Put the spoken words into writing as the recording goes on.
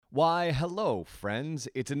Why, hello, friends.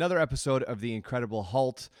 It's another episode of The Incredible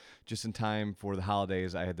Halt. Just in time for the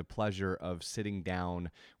holidays, I had the pleasure of sitting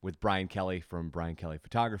down with Brian Kelly from Brian Kelly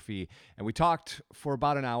Photography, and we talked for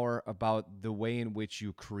about an hour about the way in which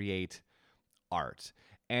you create art.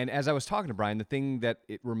 And as I was talking to Brian, the thing that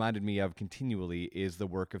it reminded me of continually is the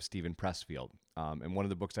work of Steven Pressfield. And one of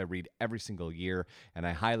the books I read every single year, and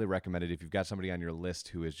I highly recommend it if you've got somebody on your list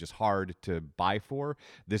who is just hard to buy for.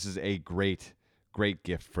 This is a great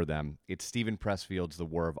gift for them. It's Steven Pressfield's The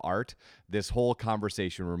War of Art. This whole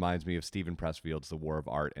conversation reminds me of Steven Pressfield's The War of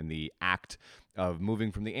Art and the act of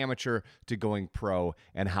moving from the amateur to going pro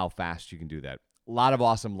and how fast you can do that. A lot of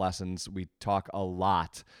awesome lessons. We talk a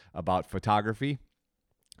lot about photography.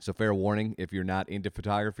 So fair warning, if you're not into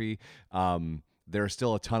photography, there are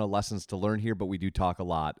still a ton of lessons to learn here, but we do talk a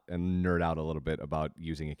lot and nerd out a little bit about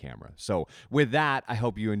using a camera. So with that, I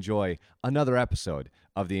hope you enjoy another episode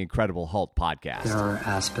of the Incredible Halt podcast. There are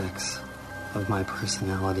aspects of my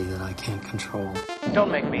personality that I can't control.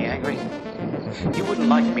 Don't make me angry. You wouldn't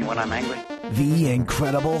like me when I'm angry. The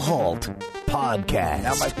Incredible Halt podcast.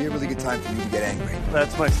 Now might be a really good time for you to get angry.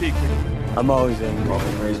 That's my secret. I'm always angry.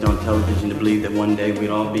 We're raised on television to believe that one day we'd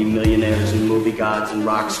all be millionaires and movie gods and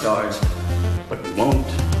rock stars. But we won't.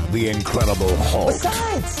 The Incredible Halt.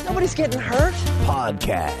 Besides, nobody's getting hurt.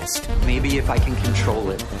 Podcast. Maybe if I can control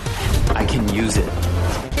it, I can use it.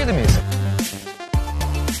 Hear the music.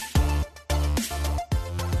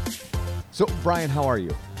 So, Brian, how are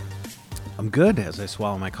you? I'm good as I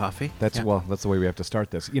swallow my coffee. That's the way we have to start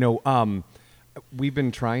this. You know, we've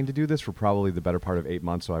been trying to do this for probably the better part of 8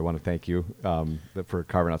 months, so I want to thank you for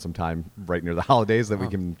carving out some time right near the holidays that we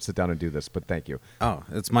can sit down and do this. But thank you. Oh,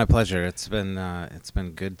 it's my pleasure. It's been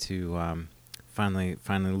good to finally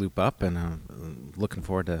loop up, and looking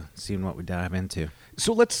forward to seeing what we dive into.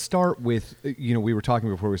 So let's start with, we were talking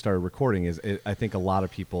before we started recording, I think a lot of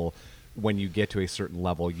people, when you get to a certain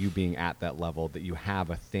level, you being at that level, that you have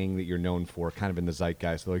a thing that you're known for kind of in the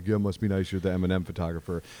zeitgeist. They're like, yeah, it must be nice you're the M&M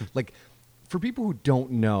photographer. Like, for people who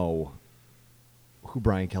don't know who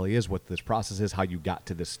Brian Kelly is, what this process is, how you got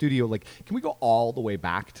to this studio, like, can we go all the way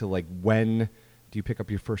back to, like, when do you pick up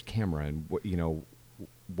your first camera, and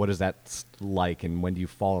what is that like, and when do you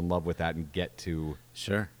fall in love with that and get to...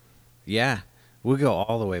 Sure. Yeah. We'll go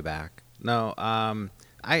all the way back. No,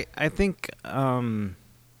 I think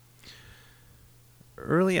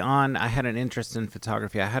early on I had an interest in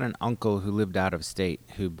photography. I had an uncle who lived out of state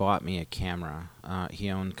who bought me a camera. He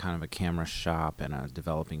owned kind of a camera shop and a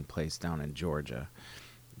developing place down in Georgia.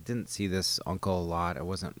 Didn't see this uncle a lot. I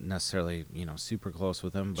wasn't necessarily, super close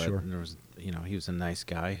with him, but Sure. There was, he was a nice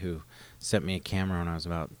guy who sent me a camera when I was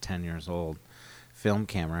about 10 years old, film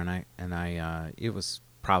camera, and I it was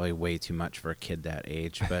probably way too much for a kid that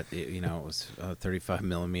age, but it was a 35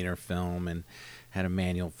 millimeter film and had a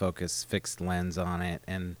manual focus fixed lens on it,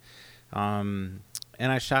 and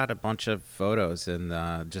I shot a bunch of photos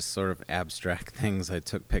and just sort of abstract things. I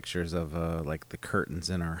took pictures of like the curtains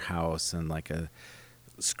in our house and like a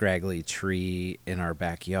scraggly tree in our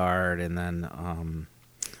backyard, and then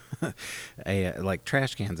like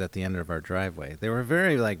trash cans at the end of our driveway. They were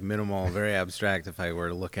very like minimal, very abstract if I were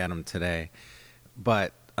to look at them today.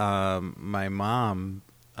 But my mom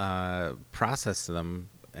processed them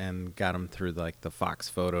and got them through like the Fox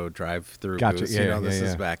Photo drive-through Gotcha. booths. This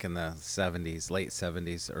is back in the 70s, late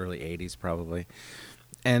 70s, early 80s probably.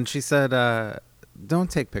 And she said,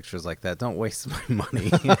 don't take pictures like that. Don't waste my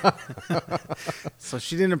money. So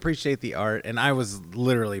she didn't appreciate the art, and I was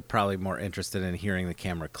literally probably more interested in hearing the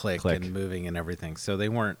camera click and moving and everything. So they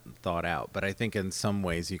weren't thought out. But I think in some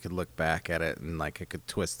ways you could look back at it and like I could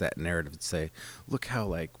twist that narrative and say, look how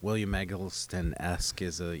like William Eggleston-esque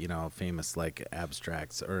is a famous like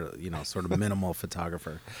abstracts or sort of minimal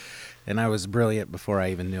photographer. And I was brilliant before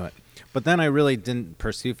I even knew it. But then I really didn't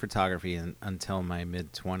pursue photography until my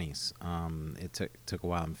mid-20s. It took a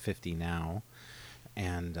while. I'm 50 now,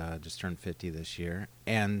 and just turned 50 this year.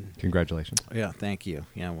 And Congratulations. Yeah, thank you.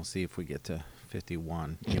 Yeah, we'll see if we get to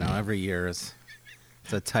 51. Every year it's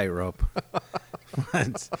a tightrope.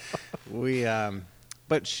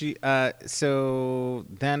 So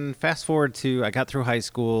then fast forward to, I got through high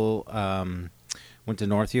school, went to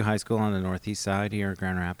Northview High School on the northeast side here in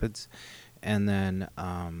Grand Rapids, and then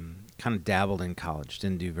kind of dabbled in college.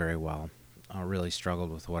 Didn't do very well. Really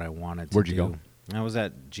struggled with what I wanted to do. Where'd you go? I was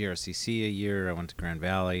at GRCC a year. I went to Grand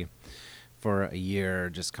Valley for a year,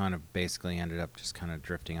 just kind of basically ended up just kind of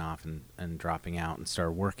drifting off and dropping out, and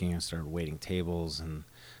started working. I started waiting tables, and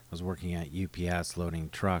I was working at UPS loading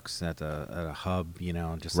trucks at a hub,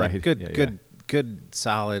 just right. like good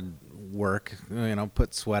solid work,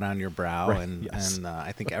 put sweat on your brow. Right, And, yes. and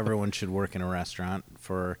I think everyone should work in a restaurant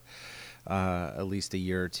for at least a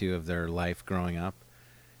year or two of their life growing up.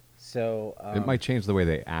 So It might change the way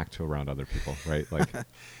they act around other people, right? Like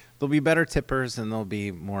there'll be better tippers and they'll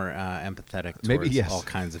be more empathetic towards Maybe, yes. all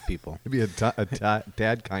kinds of people. maybe a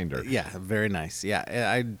dad kinder. Yeah, very nice. Yeah,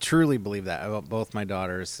 I truly believe that. Both my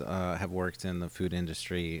daughters have worked in the food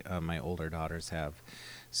industry. My older daughters have.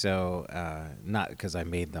 So not because I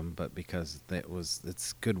made them, but because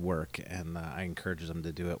it's good work, and I encouraged them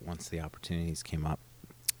to do it once the opportunities came up.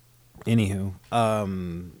 Anywho,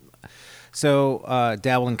 so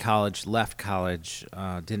dabbled in college, left college,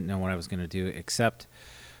 didn't know what I was going to do, except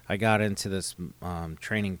I got into this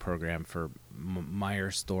training program for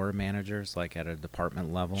Meijer store managers, like at a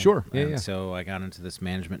department level. Sure, yeah, And yeah. so I got into this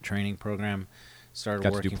management training program. Started Got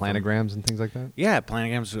to working do for- planograms and things like that. Yeah,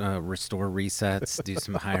 planograms, restore resets, do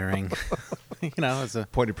some hiring. It's a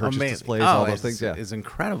Point of purchase amazing. displays, all those it's- things, yeah. is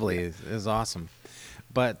incredibly is awesome.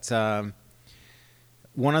 But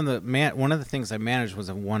one of the things I managed was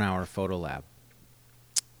a 1-hour photo lab,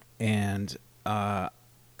 and I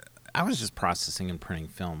was just processing and printing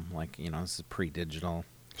film. Like this is pre-digital.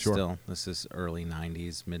 Sure. Still, this is early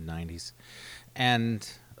 '90s, mid '90s, and.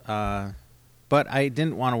 But I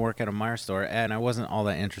didn't want to work at a Meijer store, and I wasn't all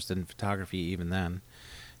that interested in photography even then.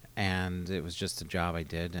 And it was just a job I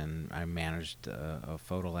did, and I managed a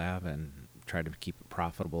photo lab and tried to keep it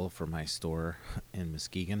profitable for my store in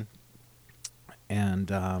Muskegon.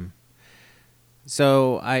 And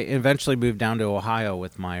so I eventually moved down to Ohio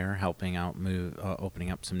with Meijer, helping out opening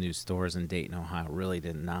up some new stores in Dayton, Ohio. Really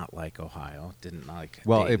did not like Ohio. Didn't like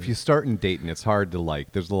Well, Dayton. if you start in Dayton, it's hard to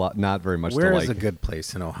like. There's not very much Where to is like. a good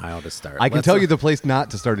place in Ohio to start? I can Let's tell you the place not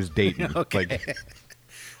to start is Dayton. Okay. Like,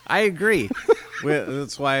 I agree.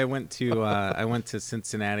 That's why I went to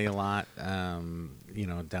Cincinnati a lot. Down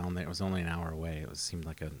there, it was only an hour away. It seemed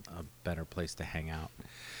like a better place to hang out.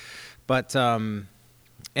 But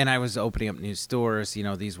and I was opening up new stores.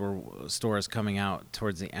 These were stores coming out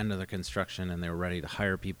towards the end of the construction, and they were ready to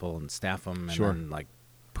hire people and staff them, and Sure. then like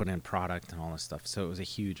put in product and all this stuff. So it was a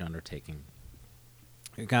huge undertaking.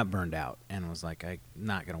 It got burned out, and was like, I'm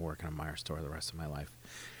not going to work in a Meijer store the rest of my life.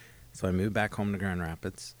 So I moved back home to Grand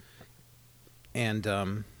Rapids, and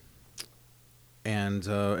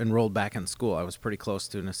enrolled back in school. I was pretty close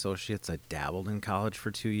to an associate's. I dabbled in college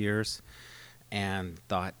for 2 years, and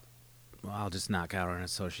thought, well, I'll just knock out an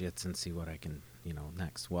associate's and see what I can,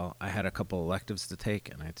 next. Well, I had a couple electives to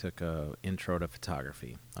take, and I took a intro to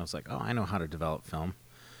photography. I was like, oh, I know how to develop film.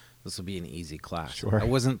 This will be an easy class. Sure. I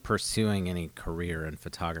wasn't pursuing any career in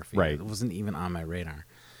photography. Right. It wasn't even on my radar.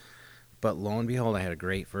 But lo and behold, I had a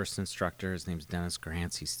great first instructor. His name's Dennis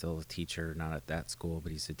Grants. He's still a teacher, not at that school,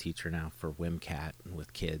 but he's a teacher now for WMCAT and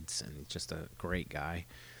with kids, and he's just a great guy.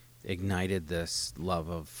 Ignited this love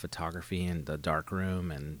of photography in the dark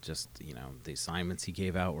room, and just, the assignments he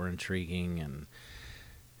gave out were intriguing,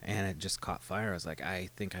 and it just caught fire. I was like, I'm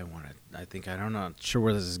not sure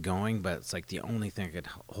where this is going, but it's like the only thing I could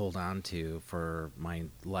hold on to for my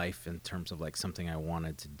life in terms of like something I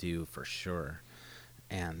wanted to do for sure.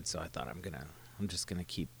 And so I thought I'm just gonna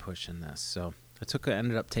keep pushing this. So I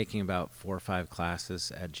ended up taking about 4 or 5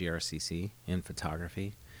 classes at GRCC in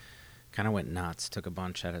photography. Kind of went nuts, took a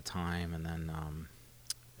bunch at a time,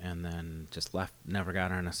 and then just left. Never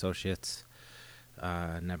got an associate's.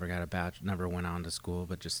 Never got a batch. Never went on to school,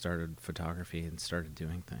 but just started photography and started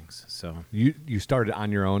doing things. So you started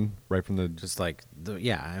on your own right from the. just like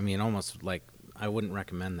almost like I wouldn't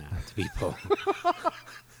recommend that to people.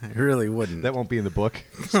 I really wouldn't. That won't be in the book.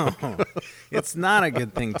 No, it's not a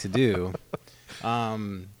good thing to do.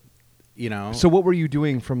 So what were you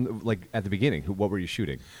doing from like at the beginning? What were you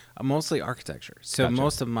shooting? Mostly architecture. So Gotcha.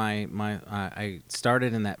 most of my I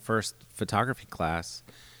started in that first photography class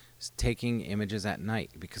taking images at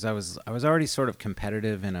night, because I was already sort of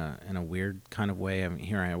competitive in a weird kind of way. I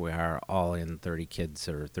mean, we are all in 30 kids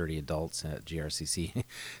or 30 adults at GRCC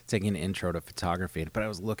taking an intro to photography, but I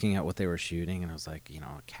was looking at what they were shooting, and I was like,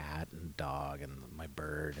 a cat and dog and my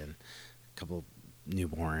bird and a couple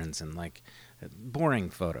newborns and like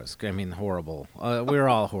boring photos. I mean, horrible. We were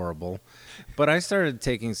all horrible. But I started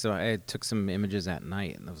I took some images at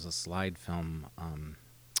night, and there was a slide film.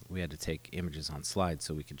 We had to take images on slides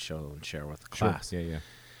so we could show and share with the class. Sure. Yeah.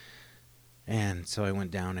 And so I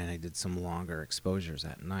went down and I did some longer exposures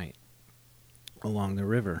at night along the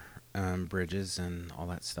river. bridges and all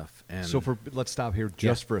that stuff. And So let's stop here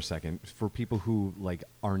just for a second. For people who like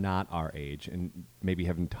are not our age and maybe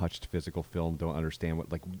haven't touched physical film, don't understand what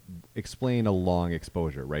explain a long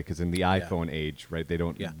exposure, right? Because in the iPhone age, right, they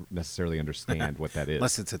don't necessarily understand what that is.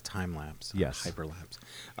 Unless it's a time lapse, yes,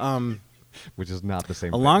 hyperlapse, which is not the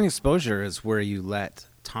same. A long exposure is where you let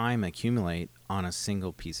time accumulate on a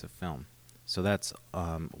single piece of film. So that's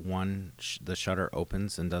the shutter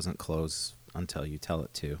opens and doesn't close until you tell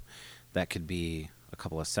it to. That could be a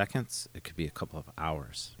couple of seconds. It could be a couple of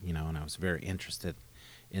hours, and I was very interested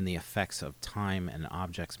in the effects of time and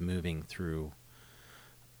objects moving through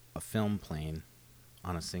a film plane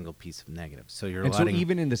on a single piece of negative. So so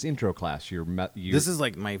even in this intro class, this is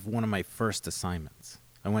like one of my first assignments.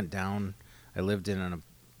 I went down. I lived in a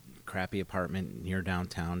crappy apartment near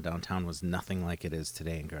downtown. Downtown was nothing like it is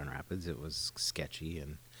today in Grand Rapids. It was sketchy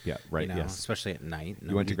and especially at night.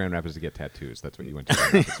 You went to Grand Rapids to get tattoos. That's what you went to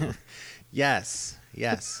Grand Rapids for. Yes,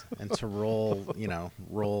 and to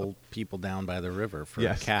roll people down by the river for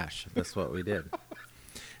cash. That's what we did.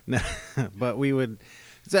 But we would.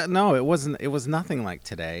 No, it wasn't. It was nothing like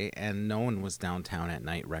today, and no one was downtown at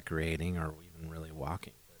night recreating or even really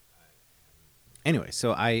walking. Anyway,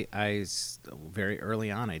 so I very early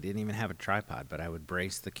on, I didn't even have a tripod, but I would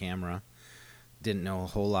brace the camera. Didn't know a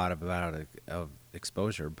whole lot about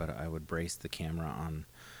exposure, but I would brace the camera on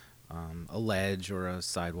a ledge or a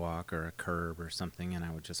sidewalk or a curb or something, and I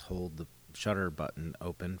would just hold the shutter button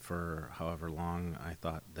open for however long I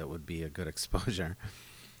thought that would be a good exposure,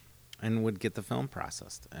 and would get the film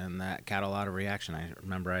processed. And that got a lot of reaction. I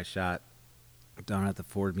remember I shot down at the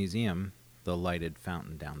Ford Museum, the lighted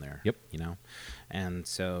fountain down there. Yep. And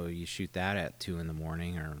so you shoot that at 2 a.m.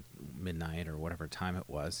 or midnight or whatever time it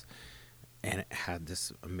was, and it had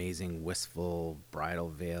this amazing wistful bridal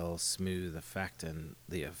veil smooth effect. And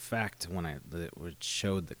the effect when it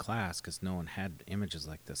showed the class, because no one had images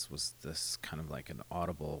like this, was this kind of like an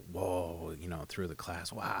audible whoa, through the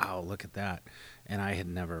class. Wow, look at that. And I had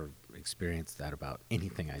never experienced that about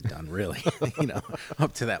anything I'd done really,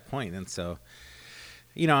 up to that point. And so,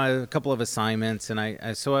 a couple of assignments, and I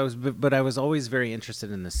was always very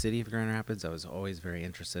interested in the city of Grand Rapids. I was always very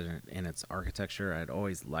interested in its architecture. I'd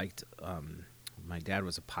always liked, my dad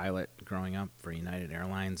was a pilot growing up for United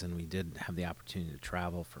Airlines, and we did have the opportunity to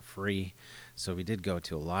travel for free. So we did go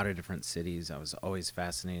to a lot of different cities. I was always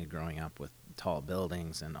fascinated growing up with tall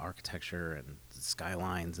buildings and architecture and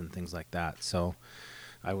skylines and things like that. So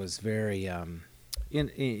I was very,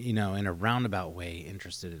 in a roundabout way,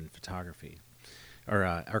 interested in photography. Or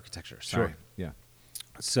architecture, sorry. Sure, yeah.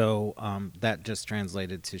 So that just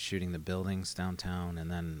translated to shooting the buildings downtown, and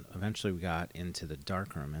then eventually we got into the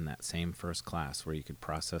darkroom in that same first class where you could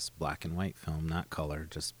process black and white film, not color,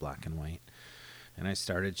 just black and white. And I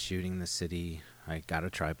started shooting the city. I got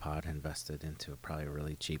a tripod, invested into probably a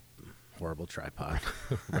really cheap, horrible tripod.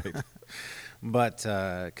 Right. But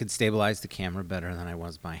could stabilize the camera better than I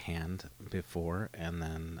was by hand before. And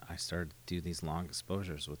then I started to do these long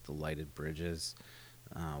exposures with the lighted bridges,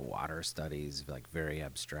 water studies, like very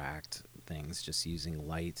abstract things, just using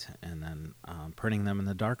light, and then printing them in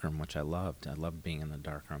the darkroom, which I loved. I loved being in the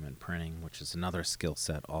darkroom and printing, which is another skill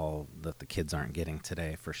set all that the kids aren't getting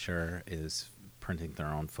today for sure, is printing their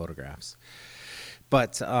own photographs.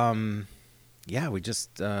 But yeah, we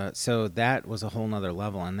just so that was a whole nother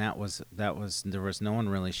level, and that was there was no one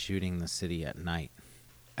really shooting the city at night.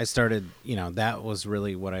 I started, that was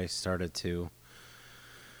really what I started to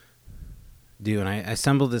do, and I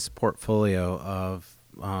assembled this portfolio of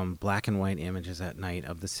black and white images at night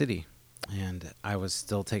of the city. And I was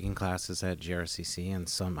still taking classes at GRCC,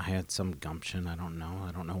 and I had some gumption. I don't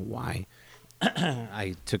know why.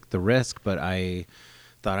 I took the risk, but I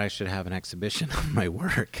thought I should have an exhibition of my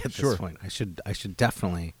work at this point. I should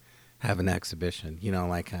definitely have an exhibition.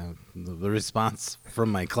 The response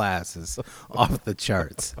from my class is off the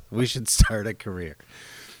charts. We should start a career.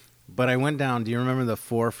 But I went down. Do you remember the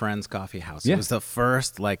Four Friends Coffee House? Yeah. It was the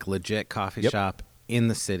first legit coffee shop in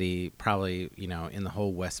the city, probably in the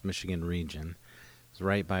whole West Michigan region. It was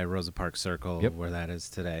right by Rosa Parks Circle, where that is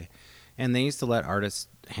today. And they used to let artists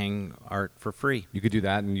hang art for free. You could do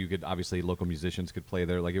that, and you could obviously local musicians could play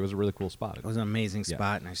there. It was a really cool spot. It was an amazing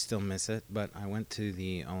spot, and I still miss it. But I went to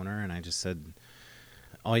the owner, and I just said,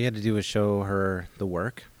 all you had to do was show her the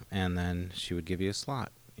work, and then she would give you a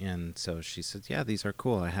slot. And so she said, yeah, these are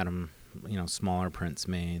cool. I had them, smaller prints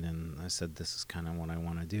made, and I said, this is kind of what I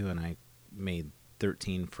want to do. And I made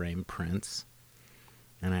 13 frame prints,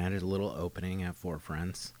 and I added a little opening at Four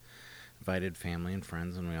Friends. Invited family and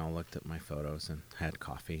friends, and we all looked at my photos and had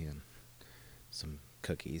coffee and some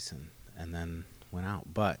cookies, and then went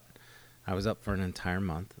out. But I was up for an entire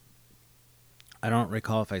month, I don't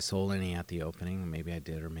recall if I sold any at the opening. Maybe I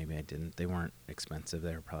did or maybe I didn't. They weren't expensive.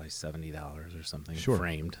 They were probably $70 or something,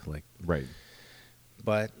 framed. Right.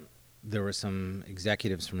 But there were some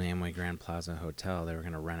executives from the Amway Grand Plaza Hotel. They were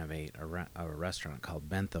going to renovate a restaurant called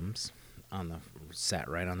Bentham's sat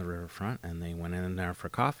right on the riverfront, and they went in there for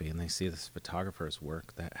coffee, and they see this photographer's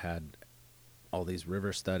work that had all these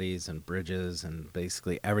river studies and bridges and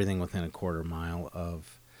basically everything within a quarter mile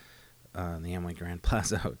of the Amway Grand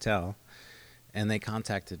Plaza Hotel. And they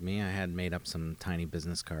contacted me. I had made up some tiny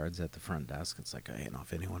business cards at the front desk. It's like, hey,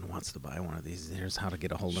 if anyone wants to buy one of these, here's how to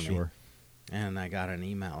get a hold of me. And I got an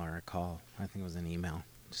email or a call. I think it was an email.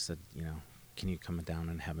 Just said, can you come down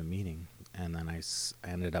and have a meeting? And then I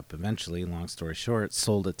ended up eventually, long story short,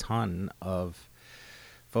 sold a ton of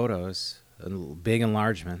photos, big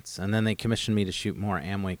enlargements. And then they commissioned me to shoot more.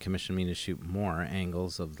 Amway commissioned me to shoot more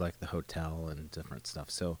angles of like the hotel and different stuff.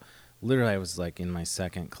 So literally I was like in my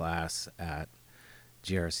second class at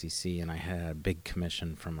GRCC, and I had a big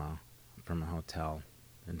commission from a hotel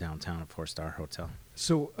in downtown, a 4-star hotel.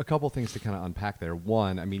 So a couple things to kind of unpack there.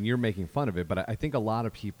 One, I mean, you're making fun of it, but I think a lot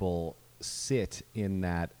of people sit in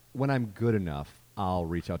that when I'm good enough, I'll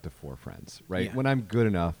reach out to 4 friends, right? Yeah. When I'm good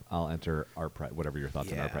enough, I'll enter ArtPrize, whatever your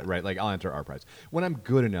thoughts on ArtPrize, right? Like I'll enter ArtPrize. When I'm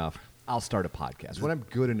good enough, I'll start a podcast. When I'm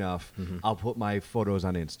good enough, I'll put my photos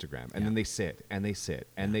on Instagram. And then they sit, and they sit,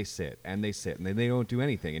 and they sit, and they sit, and then they don't do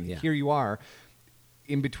anything. And here you are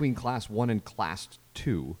in between class 1 and class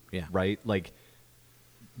 2, right? Like,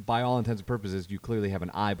 by all intents and purposes, you clearly have an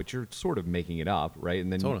eye, but you're sort of making it up, right?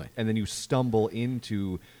 And then and then you stumble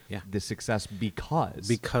into the success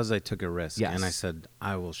because I took a risk. Yes. And I said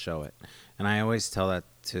I will show it. And I always tell that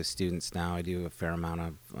to students now. I do a fair amount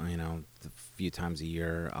of a few times a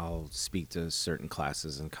year I'll speak to certain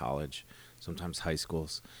classes in college, sometimes high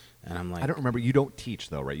schools, and I'm like, I don't remember. You don't teach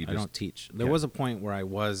though, right? I don't teach. There was a point where I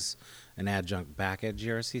was an adjunct back at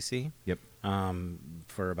GRCC. Yep.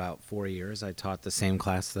 For about 4 years, I taught the same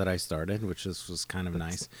class that I started, which was kind of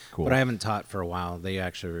nice. Cool. But I haven't taught for a while. They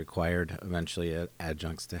actually required eventually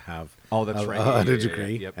adjuncts to have a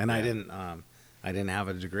degree, Yep. and I didn't have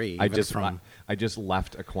a degree. I just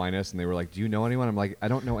left Aquinas, and they were like, "Do you know anyone?" I'm like, "I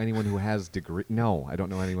don't know anyone who has degree. No, I don't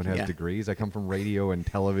know anyone who has degrees. I come from radio and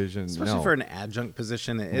television. Especially for an adjunct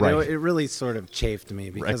position, it really sort of chafed me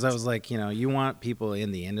because I was like, you want people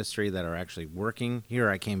in the industry that are actually working. Here,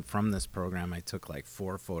 I came from this program. I took like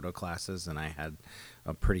 4 photo classes, and I had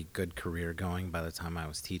a pretty good career going by the time I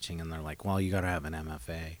was teaching. And they're like, "Well, you got to have an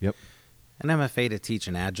MFA." Yep. An MFA to teach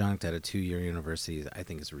an adjunct at a 2-year university, I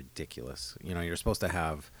think, is ridiculous. You're supposed to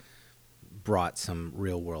have brought some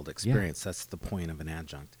real-world experience. That's the point of an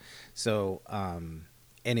adjunct. So,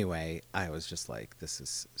 anyway, I was just like, this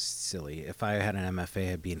is silly. If I had an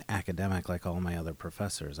MFA, I'd be an academic like all my other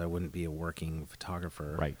professors. I wouldn't be a working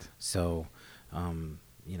photographer. Right. So,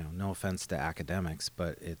 no offense to academics,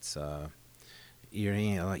 but it's... you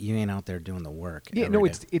ain't out there doing the work. Yeah, no,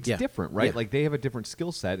 day. it's different, right? Yeah. Like they have a different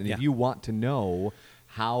skill set, and if you want to know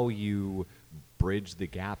how you bridge the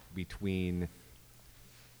gap between,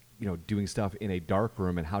 doing stuff in a dark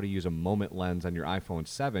room and how to use a moment lens on your iPhone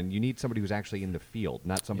 7, you need somebody who's actually in the field,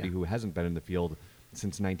 not somebody who hasn't been in the field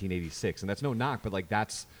since 1986. And that's no knock, but like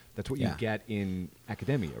that's what you get in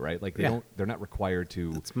academia, right? Like they're not required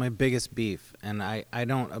to. It's my biggest beef, and I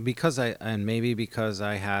don't because I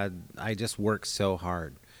just worked so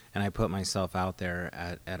hard, and I put myself out there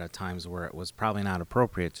at a times where it was probably not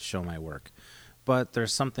appropriate to show my work. But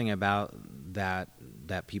there's something about that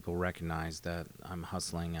people recognize that I'm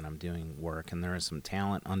hustling and I'm doing work, and there is some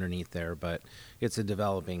talent underneath there, but it's a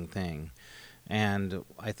developing thing. And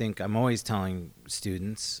I think I'm always telling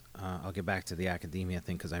students, I'll get back to the academia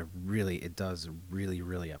thing because it does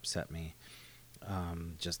really upset me.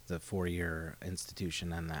 Just the 4-year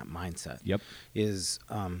institution and that mindset. Yep.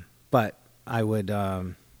 But I would,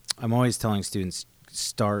 I'm always telling students,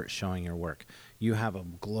 start showing your work. You have a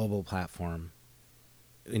global platform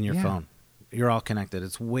in your phone. You're all connected.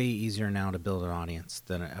 It's way easier now to build an audience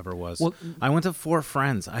than it ever was. Well, I went to 4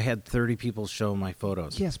 friends. I had 30 people show my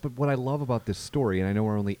photos. Yes, but what I love about this story, and I know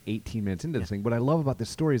we're only 18 minutes into this thing, what I love about this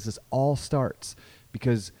story is this all starts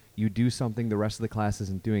because you do something the rest of the class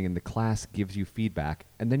isn't doing, and the class gives you feedback,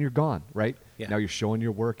 and then you're gone, right? Yeah. Now you're showing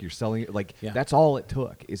your work, you're selling it. That's all it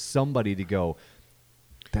took is somebody to go,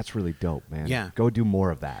 that's really dope, man. Yeah. Go do more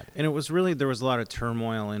of that. And it was really, there was a lot of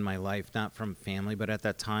turmoil in my life, not from family, but at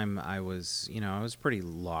that time I was pretty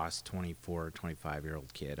lost, 24,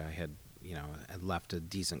 25-year-old kid. I had left a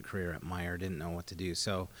decent career at Meyer, didn't know what to do.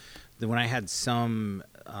 So when I had some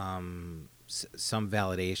some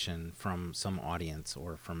validation from some audience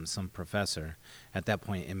or from some professor, at that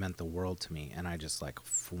point it meant the world to me, and I just like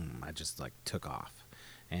took off,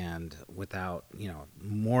 and without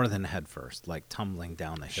more than head first, like tumbling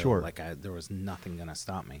down the hill. Sure. Like there was nothing gonna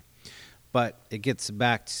stop me. But it gets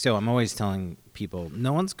back to, so I'm always telling people,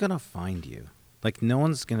 no one's gonna find you, like no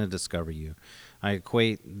one's gonna discover you. I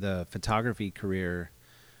equate the photography career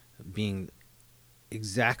being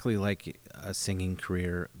exactly like a singing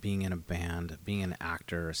career, being in a band, being an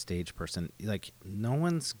actor, a stage person. Like no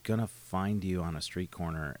one's gonna find you on a street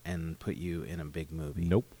corner and put you in a big movie.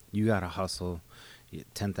 Nope. You gotta hustle.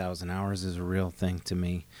 10,000 hours is a real thing to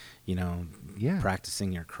me,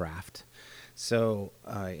 practicing your craft. So,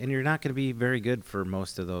 and you're not going to be very good for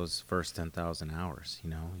most of those first 10,000 hours,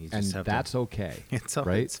 you just have that's to, okay. It's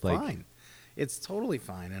right? It's fine. It's totally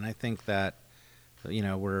fine. And I think that,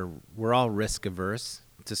 we're all risk averse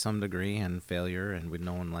to some degree, and failure, and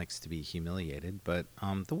no one likes to be humiliated, but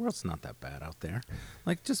the world's not that bad out there.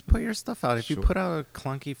 Like, just put your stuff out. If you put out a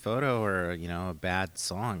clunky photo or a bad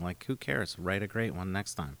song, like, who cares? Write a great one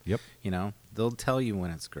next time. Yep. They'll tell you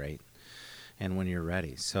when it's great and when you're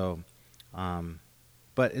ready. So,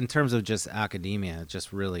 but in terms of just academia, it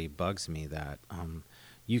just really bugs me that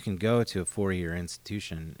you can go to a 4-year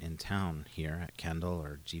institution in town here at Kendall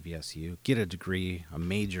or GVSU, get a degree, a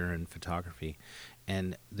major in photography,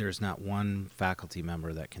 and there's not one faculty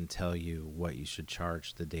member that can tell you what you should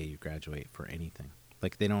charge the day you graduate for anything.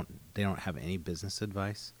 Like they don't have any business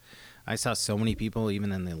advice. I saw so many people,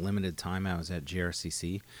 even in the limited time I was at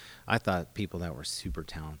GRCC, I thought people that were super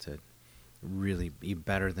talented, really be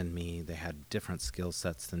better than me. They had different skill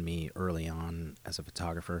sets than me early on as a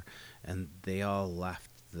photographer, and they all left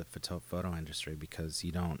the photo industry because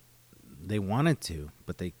they wanted to,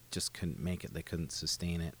 but they just couldn't make it. They couldn't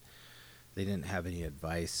sustain it. They didn't have any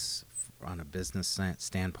advice on a business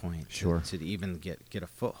standpoint to even get a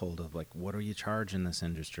foothold of, like, what do you charge in this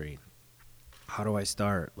industry? How do I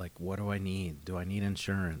start? Like, what do I need? Do I need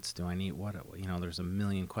insurance? Do I need what? There's a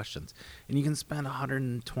million questions. And you can spend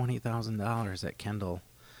 $120,000 at Kendall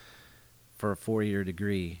for a 4-year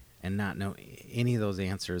degree and not know any of those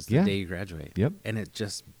answers the day you graduate. Yep. And it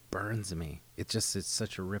just burns me. It's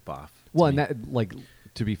such a ripoff. Well, and that, like,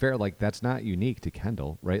 to be fair, like, that's not unique to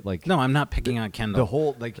Kendall, right? Like, no, I'm not picking on Kendall. The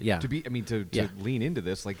whole, like, to lean into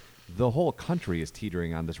this, like, the whole country is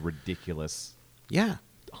teetering on this ridiculous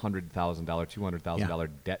 $100,000, $200,000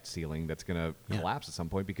 debt ceiling that's going to collapse at some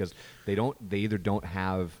point because they either don't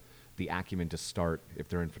have the acumen to start if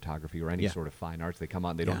they're in photography or any sort of fine arts. They come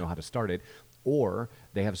out and they don't know how to start it, or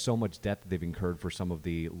they have so much debt that they've incurred for some of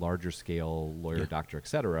the larger scale lawyer, doctor, et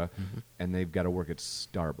cetera, and they've got to work at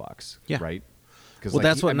Starbucks, right? Well,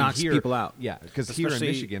 that's what knocks people out. Yeah, because here in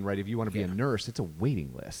Michigan, right, if you want to be a nurse, it's a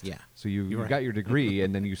waiting list. Yeah. So you got your degree,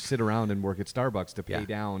 and then you sit around and work at Starbucks to pay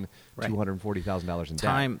down $240,000 in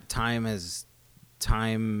debt.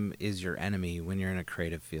 Time is your enemy when you're in a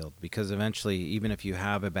creative field, because eventually, even if you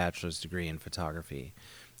have a bachelor's degree in photography,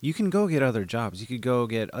 you can go get other jobs. You could go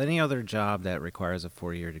get any other job that requires a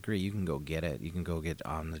 4-year degree. You can go get it. You can go get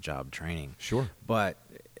on-the-job training. Sure. But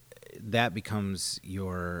that becomes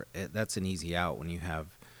that's an easy out when you have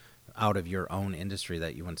out of your own industry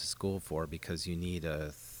that you went to school for, because you need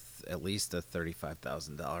at least a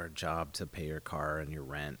 $35,000 job to pay your car and your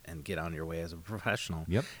rent and get on your way as a professional.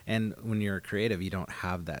 Yep. And when you're creative, you don't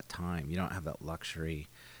have that time. You don't have that luxury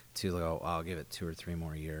to go, I'll give it 2 or 3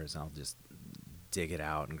 more years. I'll just dig it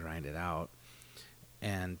out and grind it out.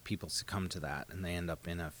 And people succumb to that, and they end up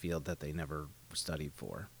in a field that they never studied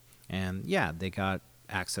for. And they got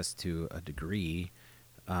access to a degree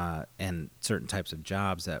and certain types of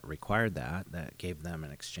jobs that required that gave them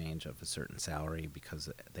an exchange of a certain salary because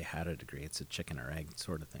they had a degree. It's a chicken or egg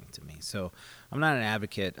sort of thing to me. So I'm not an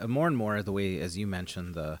advocate. More and more, the way, as you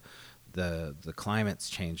mentioned, the climate's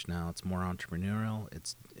changed now. It's more entrepreneurial.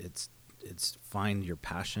 It's find your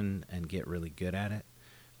passion and get really good at it,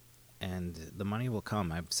 and the money will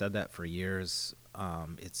come. I've said that for years.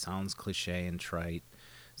 It sounds cliche and trite.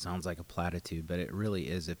 Sounds like a platitude, but it really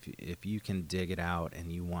is. If you can dig it out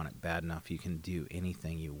and you want it bad enough, you can do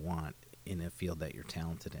anything you want in a field that you're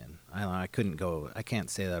talented in. I can't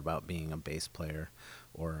say that about being a bass player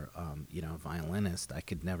or a violinist. I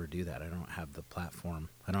could never do that. I don't have the platform.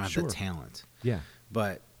 I don't have the talent. Yeah.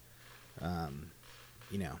 But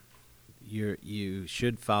you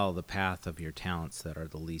should follow the path of your talents that are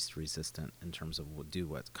the least resistant in terms of do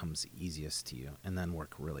what comes easiest to you, and then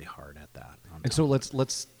work really hard at that. And so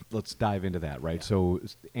let's dive into that, right? Yeah. So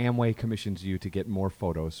Amway commissions you to get more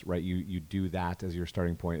photos, right? You do that as your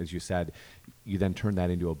starting point, as you said. You then turn that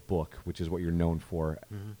into a book, which is what you're known for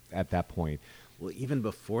at that point. Well, even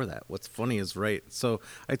before that, what's funny is, right, so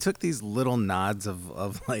I took these little nods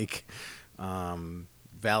of like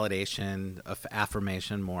validation, of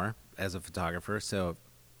affirmation more as a photographer. So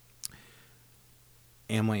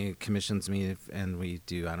Amway commissions me, and we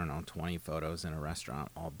do, 20 photos in a restaurant,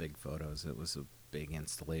 all big photos. It was a big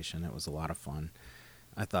installation. It was a lot of fun.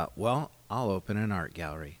 I thought, well, I'll open an art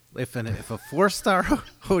gallery. If a 4-star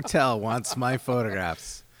hotel wants my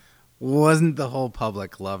photographs, wasn't the whole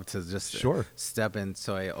public love to just step in?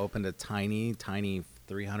 So I opened a tiny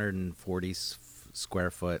 340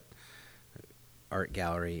 square foot art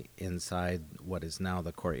gallery inside what is now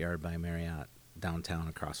the Courtyard by Marriott downtown,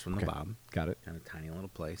 across from the Bob. Got it. Kind of tiny little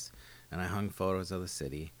place. And I hung photos of the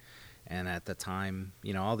city. And at the time,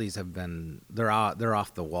 all these have been, they're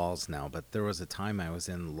off the walls now, but there was a time I was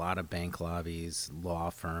in a lot of bank lobbies, law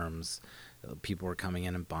firms. People were coming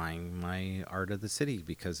in and buying my art of the city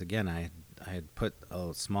because, again, I had put a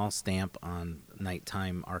small stamp on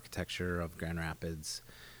nighttime architecture of Grand Rapids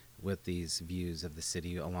with these views of the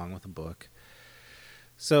city along with a book.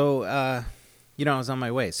 So, I was on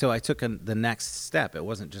my way. So I took the next step. It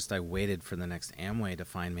wasn't just I waited for the next Amway to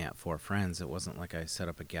find me at Four Friends. It wasn't like I set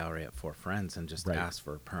up a gallery at Four Friends and just asked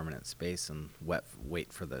for a permanent space and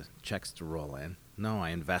wait for the checks to roll in. No, I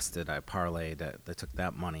invested. I parlayed. I took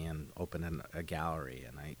that money and opened a gallery.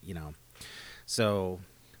 And So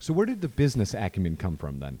where did the business acumen come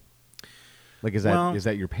from then? Like, is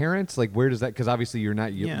that your parents? Like, where does that? Because obviously you're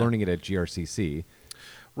not learning it at GRCC.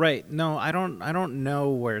 Right. No, I don't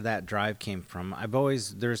know where that drive came from.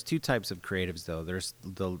 There's two types of creatives though. There's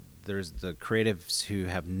the creatives who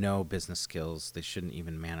have no business skills. They shouldn't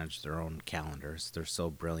even manage their own calendars. They're so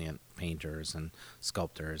brilliant painters and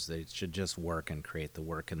sculptors. They should just work and create the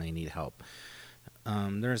work, and they need help.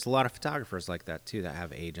 There's a lot of photographers like that too that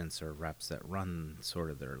have agents or reps that run sort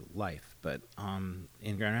of their life. But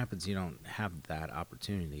in Grand Rapids, you don't have that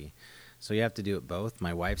opportunity. So you have to do it both.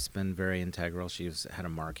 My wife's been very integral. She's had a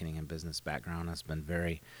marketing and business background. Has been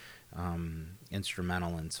very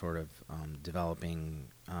instrumental in sort of developing,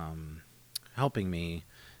 helping me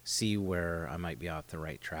see where I might be off the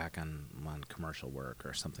right track on commercial work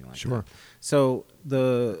or something like that. So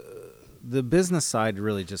the business side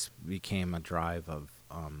really just became a drive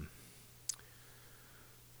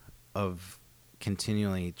of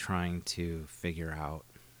continually trying to figure out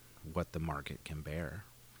what the market can bear,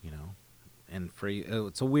 And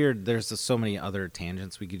it's a weird, there's just so many other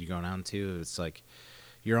tangents we could go down to. It's like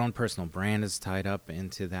your own personal brand is tied up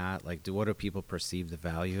into that. Like, what do people perceive the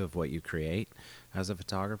value of what you create as a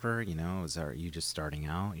photographer? Are you just starting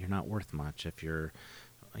out? You're not worth much if you're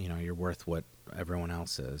worth what everyone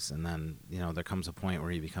else is. And then, there comes a point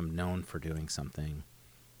where you become known for doing something,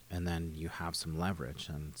 and then you have some leverage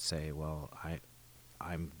and say, well,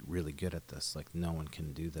 I'm really good at this. Like, no one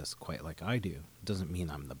can do this quite like I do. It doesn't mean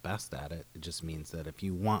I'm the best at it. It just means that if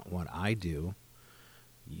you want what I do,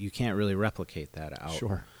 you can't really replicate that out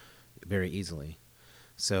very easily.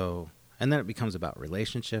 So, and then it becomes about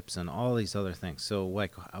relationships and all these other things. So,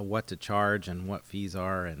 like what to charge and what fees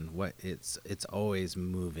are, and what it's always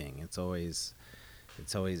moving. It's always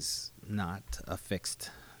not a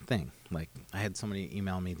fixed thing. Like, I had somebody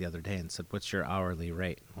email me the other day and said, "What's your hourly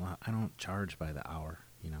rate?" Well, I don't charge by the hour,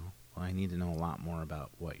 Well, I need to know a lot more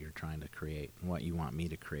about what you're trying to create and what you want me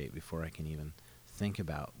to create before I can even think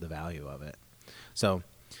about the value of it. So,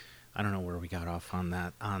 I don't know where we got off on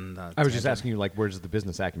that. I was just asking you, like, where does the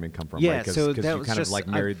business acumen come from? Yeah, right? so because you kind of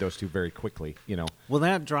married those two very quickly, Well,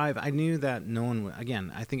 that drive, I knew that no one would,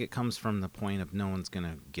 again, I think it comes from the point of no one's going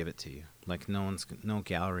to give it to you. Like, no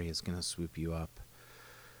gallery is going to swoop you up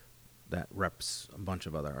that reps a bunch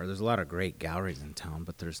of other art. There's a lot of great galleries in town,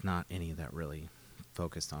 but there's not any that really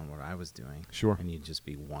focused on what I was doing. Sure. And you'd just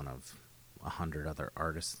be one of 100 other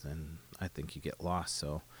artists, and I think you get lost.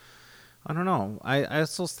 So I don't know. I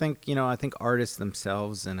also think, I think artists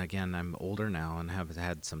themselves, and again, I'm older now and have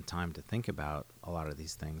had some time to think about a lot of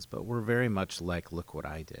these things, but we're very much like, look what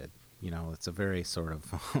I did. It's a very sort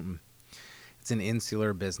of, it's an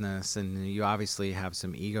insular business, and you obviously have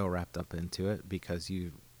some ego wrapped up into it because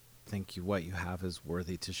you think what you have is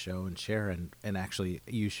worthy to show and share, and actually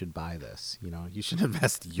you should buy this. You should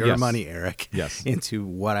invest your money, Eric, into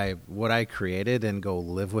what I created and go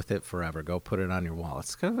live with it forever. Go put it on your wall.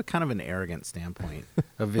 It's kind of an arrogant standpoint,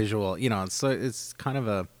 a visual. It's kind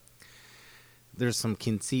of there's some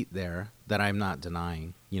conceit there that I'm not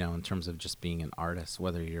denying. In terms of just being an artist,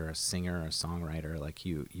 whether you're a singer or a songwriter, like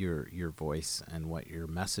your voice and what your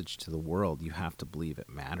message to the world, you have to believe it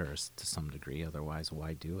matters to some degree. Otherwise,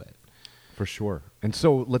 why do it? For sure. And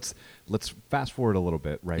so let's fast forward a little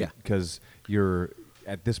bit, right? Because you're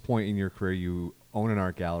at this point in your career, you own an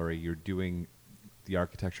art gallery. You're doing the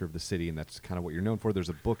architecture of the city, and that's kind of what you're known for. There's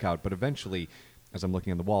a book out, but eventually, as I'm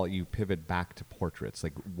looking on the wall, you pivot back to portraits.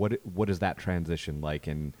 Like, what is that transition like?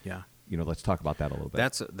 And let's talk about that a little bit.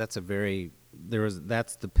 That's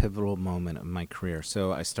the pivotal moment of my career.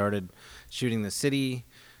 So I started shooting the city,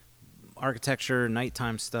 architecture,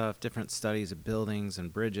 nighttime stuff, different studies of buildings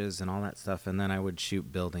and bridges and all that stuff, and then I would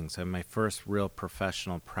shoot buildings. I had my first real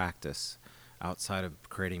professional practice outside of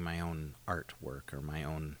creating my own artwork or my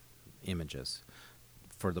own images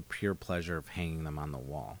for the pure pleasure of hanging them on the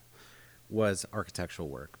wall was architectural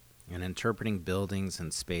work and interpreting buildings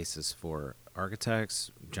and spaces for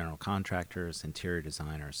architects, general contractors, interior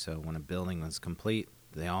designers. So when a building was complete,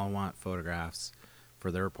 they all want photographs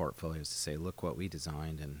for their portfolios to say, look what we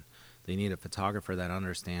designed, and they need a photographer that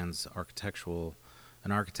understands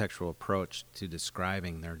an architectural approach to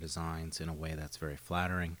describing their designs in a way that's very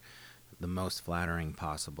flattering, the most flattering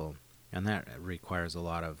possible. And that requires a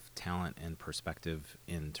lot of talent and perspective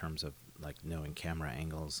in terms of like knowing camera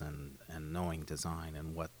angles and knowing design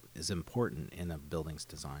and what is important in a building's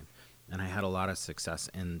design. And I had a lot of success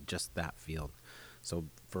in just that field. So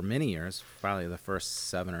for many years, probably the first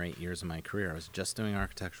 7 or 8 years of my career, I was just doing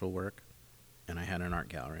architectural work, and I had an art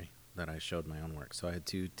gallery that I showed my own work. So I had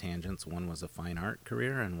 2 tangents. One was a fine art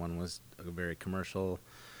career, and one was a very commercial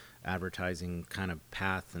advertising kind of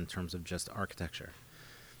path in terms of just architecture.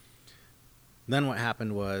 Then what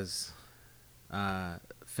happened was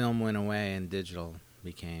film went away and digital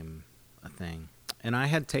became a thing. And I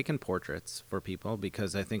had taken portraits for people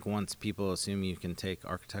because I think once people assume you can take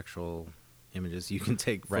architectural images, you can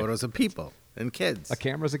take photos of people and kids. A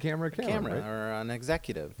camera's a camera, right? Or an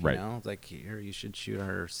executive, right. You know, like here you should shoot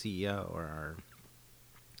our CEO or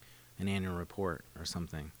an annual report or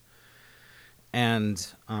something. And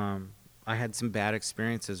I had some bad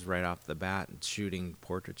experiences right off the bat shooting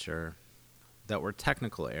portraiture that were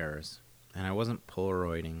technical errors, and I wasn't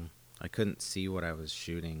Polaroiding. I couldn't see what I was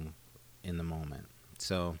shooting in the moment.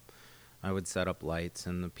 So I would set up lights,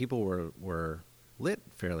 and the people were lit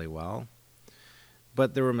fairly well.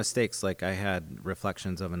 But there were mistakes, like I had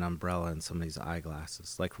reflections of an umbrella in somebody's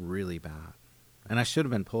eyeglasses, like really bad. And I should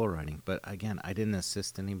have been Polaroiding, but again, I didn't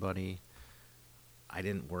assist anybody. I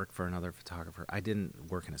didn't work for another photographer. I didn't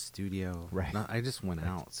work in a studio. Right. I just went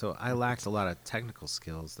out. So I lacked a lot of technical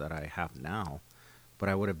skills that I have now, but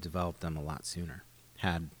I would have developed them a lot sooner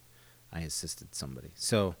had I assisted somebody.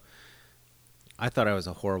 So I thought I was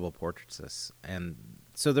a horrible portraitist. And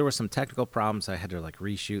so there were some technical problems. I had to like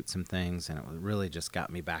reshoot some things, and it really just got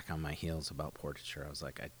me back on my heels about portraiture. I was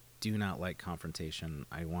like, I do not like confrontation.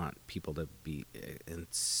 I want people to be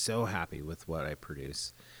so happy with what I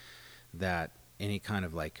produce that any kind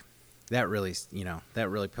of like that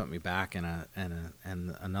really put me back. And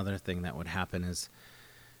another thing that would happen is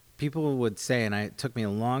people would say, and it took me a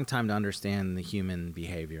long time to understand the human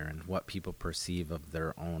behavior and what people perceive of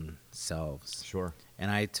their own selves. Sure. And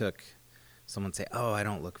I took someone say, "Oh, I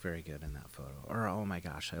don't look very good in that photo," or "Oh my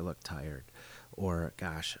gosh, I look tired," or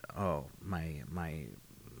 "Gosh, oh my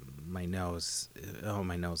nose,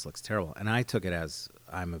 my nose looks terrible." And I took it as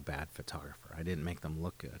I'm a bad photographer. I didn't make them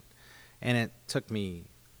look good. And it took me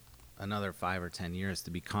another 5 or 10 years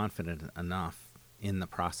to be confident enough in the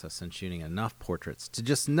process and shooting enough portraits to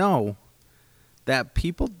just know that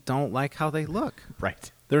people don't like how they look.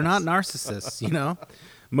 Right. They're not narcissists, you know.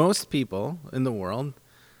 Most people in the world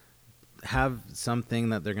have something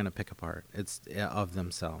that they're going to pick apart. It's of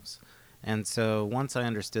themselves. And so once I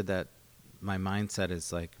understood that my mindset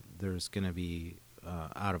is like there's going to be,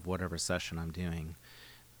 out of whatever session I'm doing,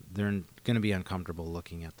 they're going to be uncomfortable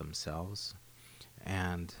looking at themselves.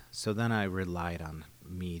 And so then I relied on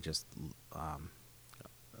me just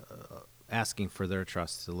asking for their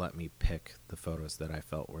trust to let me pick the photos that I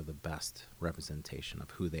felt were the best representation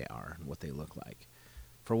of who they are and what they look like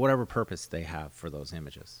for whatever purpose they have for those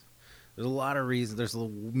images. There's a lot of reasons. There's a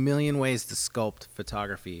million ways to sculpt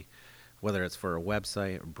photography, whether it's for a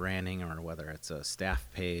website or branding or whether it's a staff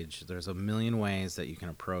page. There's a million ways that you can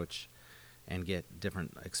approach and get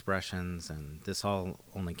different expressions, and this all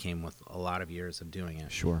only came with a lot of years of doing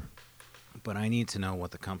it. Sure. But I need to know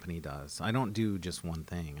what the company does. I don't do just one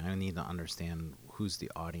thing. I need to understand who's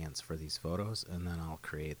the audience for these photos, and then I'll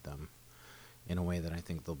create them in a way that I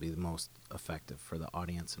think they'll be the most effective for the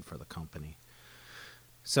audience and for the company.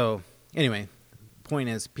 So anyway, point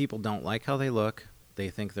is people don't like how they look. They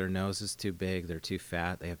think their nose is too big, they're too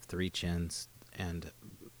fat, they have 3 chins. And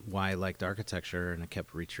why I liked architecture and I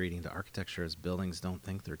kept retreating to architecture is buildings don't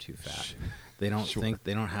think they're too fat. They don't think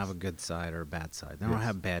they don't have a good side or a bad side. They don't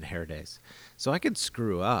have bad hair days. So I could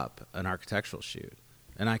screw up an architectural shoot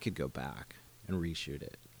and I could go back and reshoot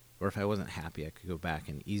it Or if I wasn't happy, I could go back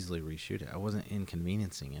and easily reshoot it. I wasn't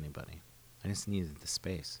inconveniencing anybody. I just needed the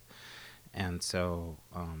space. And so,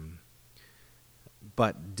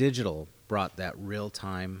 but digital brought that real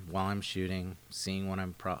time while I'm shooting, seeing when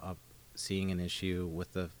I'm seeing an issue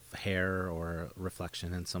with the hair or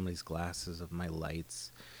reflection in somebody's glasses of my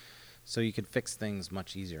lights. So you could fix things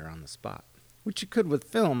much easier on the spot, which you could with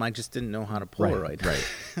film. I just didn't know how to Polaroid. Right.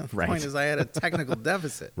 The point is I had a technical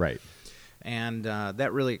deficit. Right. And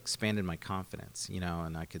that really expanded my confidence, you know,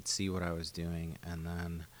 and I could see what I was doing. And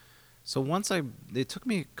then, so it took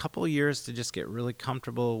me a couple of years to just get really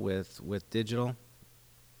comfortable with digital.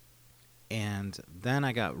 And then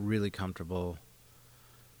I got really comfortable.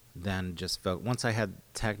 Then just felt, once I had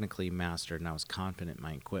technically mastered and I was confident in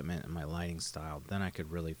my equipment and my lighting style, then I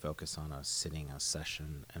could really focus on a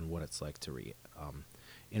session and what it's like to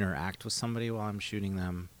interact with somebody while I'm shooting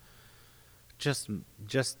them. Just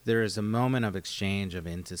there is a moment of exchange of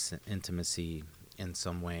intimacy in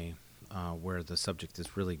some way where the subject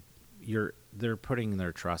is really, they're putting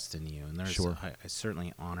their trust in you, and I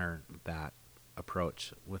certainly honor that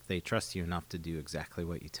approach. If they trust you enough to do exactly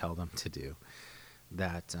what you tell them to do,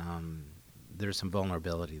 that there's some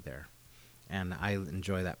vulnerability there, and I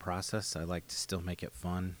enjoy that process. I like to still make it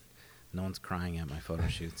fun. No one's crying at my photo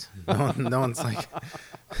shoots. No one's like,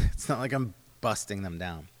 it's not like I'm busting them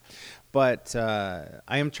down. But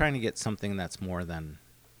I am trying to get something that's more than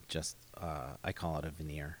just, I call it a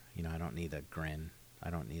veneer. You know, I don't need a grin. I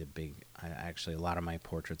don't need a big, actually, a lot of my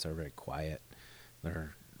portraits are very quiet.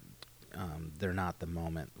 They're not the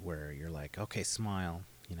moment where you're like, okay, smile,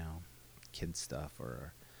 you know, kid stuff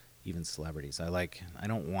or even celebrities. I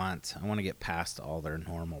want to get past all their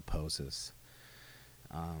normal poses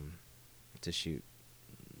to shoot,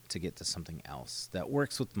 to get to something else that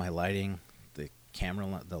works with my lighting, the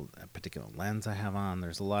camera, the particular lens I have on.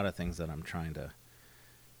 There's a lot of things that I'm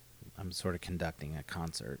sort of conducting a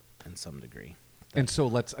concert in some degree. And so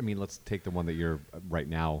let's take the one that you're right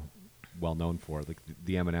now well known for, like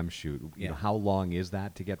the Eminem shoot. You know, how long is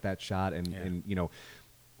that to get that shot? And you know,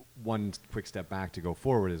 one quick step back to go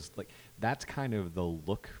forward is like, that's kind of the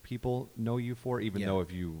look people know you for, even though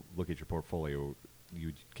if you look at your portfolio,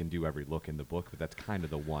 you can do every look in the book, but that's kind of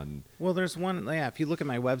the one. Well, there's one, if you look at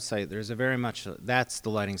my website, there's a very much, that's the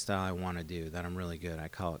lighting style I want to do, that I'm really good. I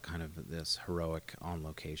call it kind of this heroic on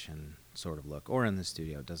location sort of look, or in the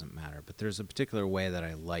studio, it doesn't matter. But there's a particular way that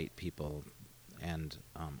I light people and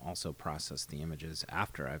also process the images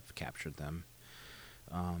after I've captured them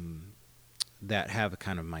that have a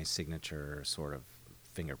kind of my signature sort of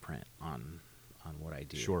fingerprint on what I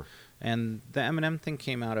do. Sure. And the Eminem thing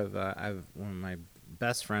came out of, one of my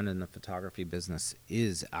best friend in the photography business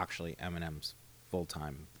is actually Eminem's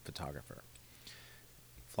full-time photographer.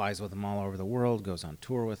 Flies with him all over the world, goes on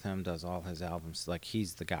tour with him, does all his albums. Like,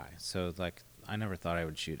 he's the guy. So, like, I never thought I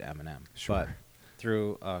would shoot Eminem. Sure. But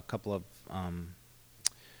through a couple of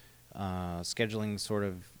scheduling sort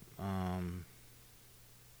of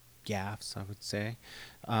gaffes, I would say,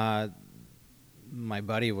 my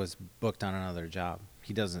buddy was booked on another job.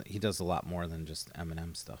 He does a lot more than just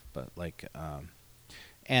Eminem stuff, but like,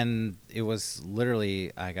 and it was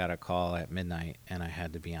literally, I got a call at midnight and I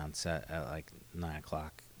had to be on set at like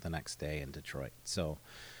 9:00 the next day in Detroit. So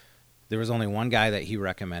there was only one guy that he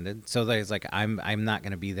recommended. So he's like, I'm not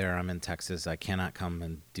going to be there. I'm in Texas. I cannot come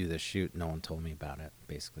and do this shoot. No one told me about it,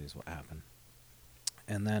 basically, is what happened.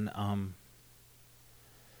 And then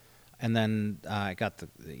I got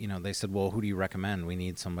they said, well, who do you recommend? We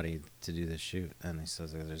need somebody to do this shoot. And he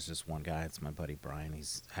says, there's just one guy. It's my buddy Brian. He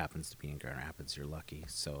happens to be in Grand Rapids. You're lucky.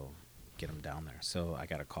 So get him down there. So I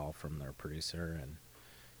got a call from their producer and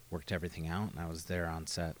worked everything out. And I was there on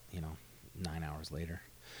set, 9 hours later.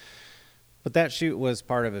 But that shoot was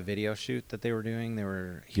part of a video shoot that they were doing.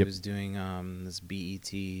 He was doing this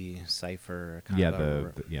BET Cypher kind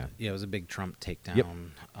of it was a big Trump takedown,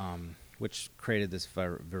 which created this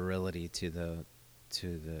virility to the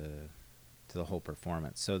whole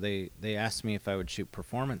performance. So they asked me if I would shoot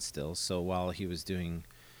performance stills. So while he was doing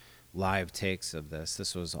live takes of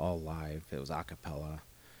this was all live. It was a cappella,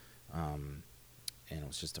 and it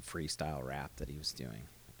was just a freestyle rap that he was doing.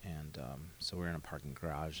 And so we were in a parking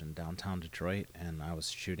garage in downtown Detroit, and I was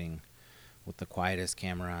shooting with the quietest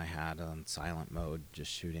camera I had on silent mode, just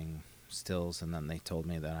shooting stills. And then they told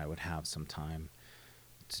me that I would have some time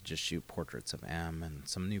to just shoot portraits of M and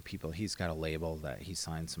some new people. He's got a label that he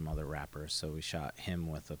signed some other rappers, so we shot him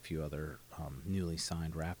with a few other newly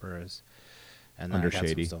signed rappers. And Under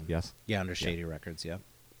Shady, yes? Yeah, Under Shady Records, yeah.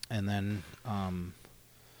 And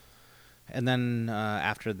then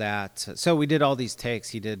after that, so we did all these takes.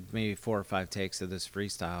 He did maybe 4 or 5 takes of this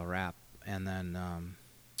freestyle rap, and then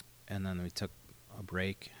and then we took a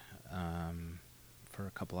break for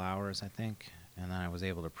a couple hours, I think, and then I was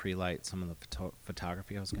able to pre-light some of the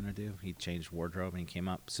photography I was going to do. He changed wardrobe and he came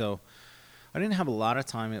up. So I didn't have a lot of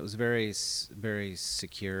time. It was very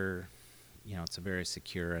secure. You know, it's a very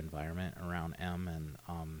secure environment around M, and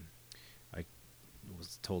I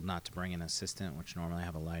was told not to bring an assistant, which normally I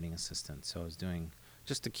have a lighting assistant. So I was doing,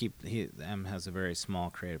 just to keep, M has a very small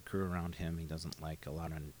creative crew around him. He doesn't like a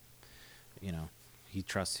lot of, you know, he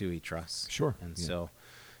trusts who he trusts. Sure. And so,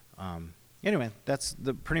 anyway, that's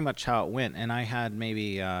pretty much how it went. And I had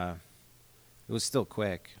maybe, it was still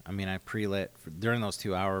quick. I mean, I pre-lit during those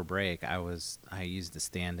 2-hour break. I used the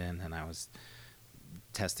stand-in, and I was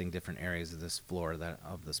testing different areas of this floor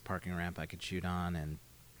of this parking ramp I could shoot on,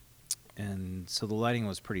 and so the lighting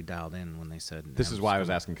was pretty dialed in when they said. This is why I was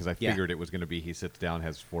asking, because I figured it was going to be he sits down,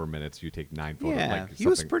 has 4 minutes, you take 9 photos. Yeah, like he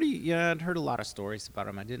was pretty. Yeah, I'd heard a lot of stories about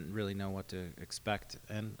him. I didn't really know what to expect,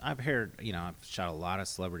 and I've heard, you know, I've shot a lot of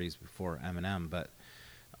celebrities before Eminem, but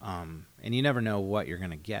and you never know what you're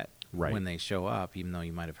going to get when they show up, even though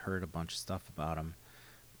you might have heard a bunch of stuff about him.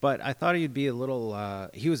 But I thought he'd be a little.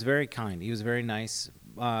 He was very kind. He was very nice.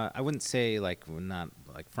 I wouldn't say like we're not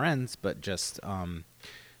like friends, but just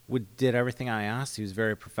did everything I asked. He was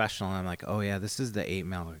very professional. And I'm like, oh yeah, this is the 8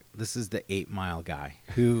 Mile guy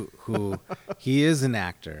who he is an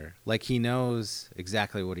actor. Like, he knows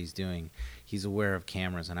exactly what he's doing. He's aware of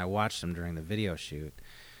cameras. And I watched him during the video shoot.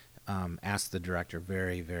 Asked the director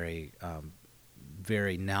very, very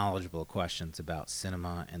very knowledgeable questions about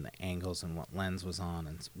cinema and the angles and what lens was on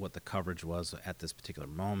and what the coverage was at this particular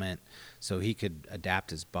moment, so he could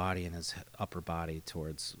adapt his body and his upper body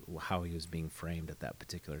towards how he was being framed at that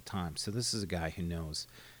particular time. So this is a guy who knows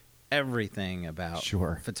everything about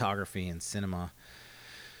photography and cinema,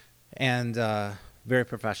 and very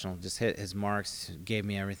professional. Just hit his marks, gave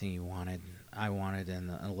me everything I wanted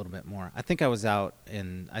and a little bit more. I think I was out,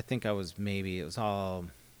 and I think I was maybe, it's all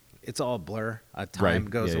blur. Time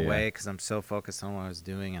goes away because I'm so focused on what I was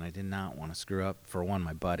doing, and I did not want to screw up, for one,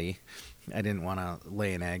 my buddy. I didn't want to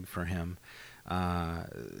lay an egg for him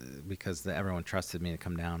because everyone trusted me to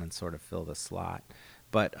come down and sort of fill the slot.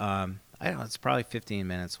 But I don't know, it's probably 15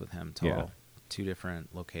 minutes with him total, 2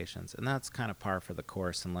 different locations. And that's kind of par for the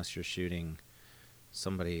course unless you're shooting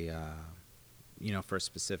somebody, you know, for a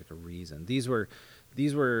specific reason. These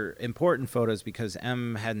were important photos because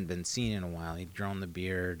M hadn't been seen in a while. He'd grown the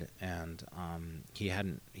beard, and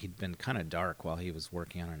he'd been kind of dark while he was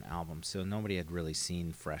working on an album, so nobody had really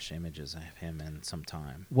seen fresh images of him in some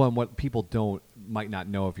time. Well, and what people might not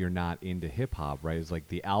know if you're not into hip hop, right, is like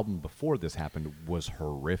the album before this happened was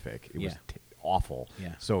horrific. It was awful.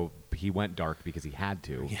 Yeah. So he went dark because he had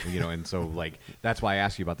to, you know, and so like that's why I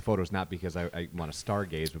asked you about the photos, not because I want to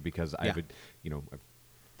stargaze, but because I would, you know,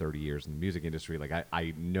 30 years in the music industry, like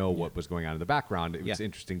I know what was going on in the background. It was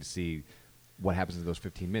interesting to see what happens in those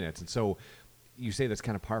 15 minutes. And so you say that's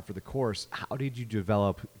kind of par for the course. How did you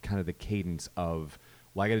develop kind of the cadence of,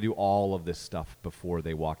 well, I got to do all of this stuff before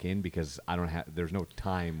they walk in because there's no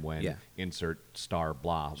time when insert star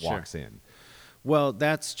blah walks in. Well,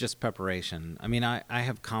 that's just preparation. I mean, I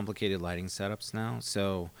have complicated lighting setups now,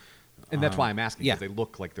 so. And that's why I'm asking, because they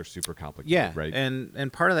look like they're super complicated, right?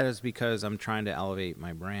 And part of that is because I'm trying to elevate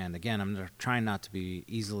my brand. Again, I'm trying not to be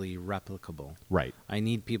easily replicable. Right. I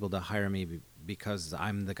need people to hire me because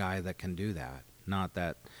I'm the guy that can do that, not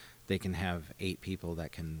that they can have 8 people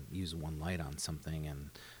that can use one light on something and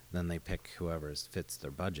then they pick whoever fits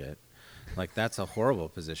their budget. Like, that's a horrible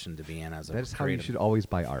position to be in as a creative. That is how you should always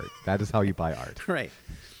buy art. That is how you buy art. Right.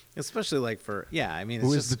 Especially like I mean, it's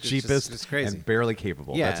who is the cheapest it's crazy and barely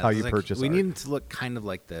capable. That's how you purchase art. We need need to look kind of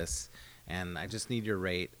like this, and I just need your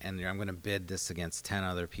rate, and I'm going to bid this against 10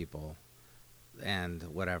 other people and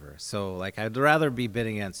whatever. So like, I'd rather be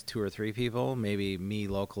bidding against 2 or 3 people, maybe me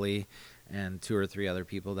locally and 2 or 3 other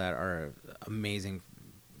people that are amazing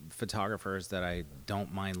photographers that I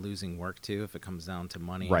don't mind losing work to if it comes down to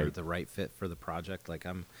money or the right fit for the project. Like,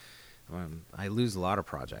 I lose a lot of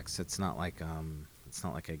projects. It's not like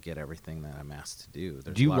I get everything that I'm asked to do.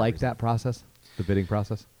 Do you like that process, the bidding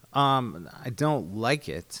process? I don't like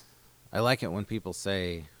it. I like it when people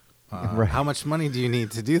say, how much money do you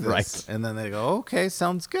need to do this? Right. And then they go, okay,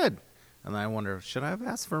 sounds good. And I wonder, should I have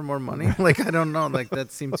asked for more money? Like, I don't know. Like,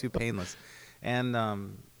 that seemed too painless. And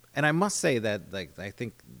I must say that, like, I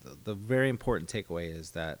think the very important takeaway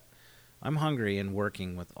is that I'm hungry and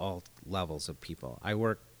working with all levels of people. I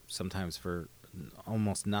work sometimes for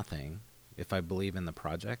almost nothing if I believe in the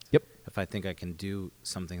project. Yep. If I think I can do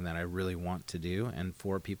something that I really want to do and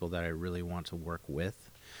for people that I really want to work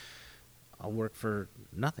with. I'll work for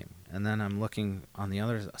nothing. And then I'm looking on the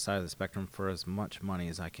other side of the spectrum for as much money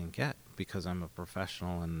as I can get because I'm a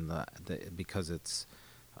professional and because it's,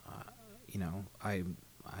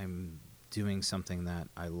 I'm doing something that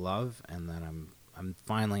I love and that I'm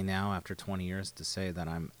finally now after 20 years to say that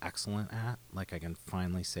I'm excellent at. Like I can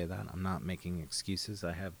finally say that. I'm not making excuses.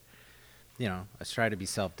 I have, I try to be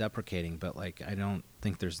self-deprecating, but like I don't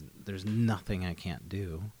think there's nothing I can't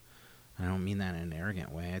do. I don't mean that in an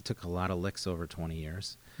arrogant way. I took a lot of licks over 20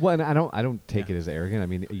 years. Well, and I don't take it as arrogant. I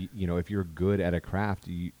mean, if you're good at a craft,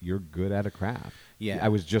 you're good at a craft. Yeah. I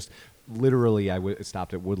was just literally,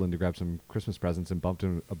 stopped at Woodland to grab some Christmas presents and bumped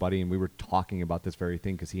into a buddy, and we were talking about this very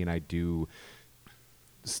thing because he and I do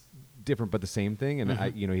different but the same thing.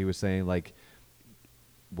 And he was saying like,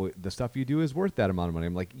 the stuff you do is worth that amount of money.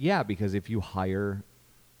 I'm like, yeah, because if you hire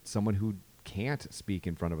someone who can't speak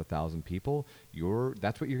in front of 1,000 people,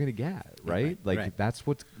 that's what you're going to get, right? That's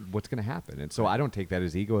what's going to happen. And so I don't take that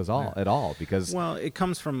as ego at all because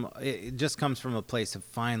it just comes from a place of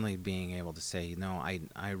finally being able to say,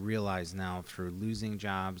 I realize now through losing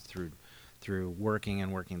jobs, through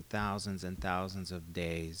working thousands and thousands of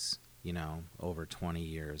days, over 20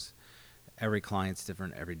 years. Every client's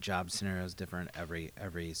different, every job scenario is different,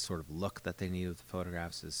 every sort of look that they need with the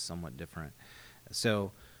photographs is somewhat different.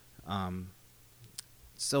 So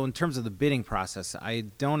in terms of the bidding process, I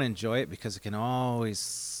don't enjoy it because it can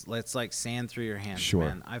always, it's like sand through your hands. Sure.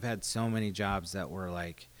 Man. I've had so many jobs that were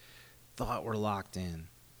like, thought were locked in,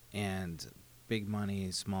 and big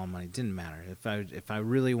money, small money, didn't matter. If I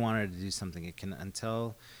really wanted to do something, it can,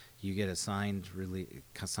 until you get a signed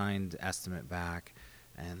estimate back,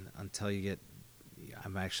 and until you get,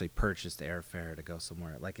 I've actually purchased airfare to go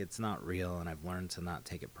somewhere. Like, it's not real, and I've learned to not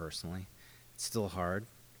take it personally. It's still hard.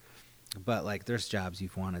 But, like, there's jobs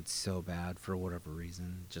you've wanted so bad for whatever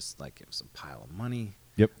reason, just like it was a pile of money.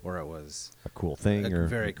 Yep. Or it was a cool thing. A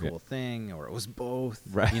very cool thing. Or it was both.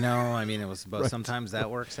 Right. It was both. Right. Sometimes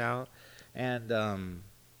that works out. And,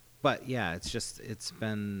 but, yeah, it's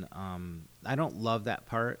been, I don't love that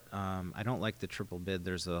part. I don't like the triple bid.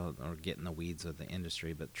 Or get in the weeds of the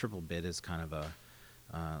industry, but triple bid is kind of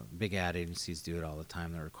big ad agencies do it all the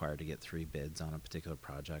time. They're required to get 3 bids on a particular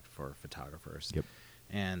project for photographers. Yep.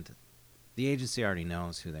 And the agency already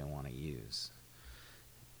knows who they want to use,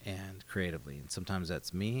 and creatively. And sometimes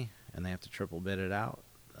that's me, and they have to triple bid it out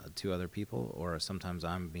to other people, or sometimes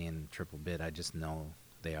I'm being triple bid. I just know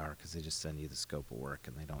they are because they just send you the scope of work,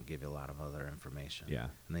 and they don't give you a lot of other information. Yeah.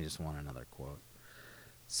 And they just want another quote.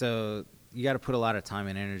 So you got to put a lot of time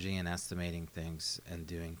and energy in estimating things and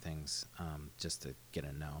doing things just to get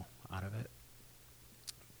a no out of it.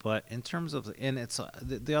 But in terms of, and it's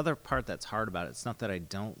the other part that's hard about it, it's not that I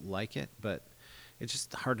don't like it, but it's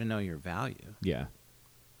just hard to know your value. Yeah.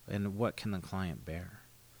 And what can the client bear?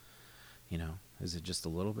 Is it just a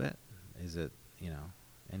little bit? Is it,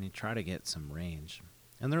 and you try to get some range.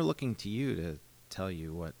 And they're looking to you to tell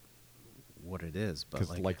you what it is.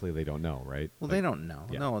 Because likely they don't know, right? Well, they don't know.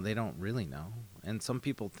 Yeah. No, they don't really know. And some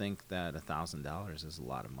people think that $1,000 is a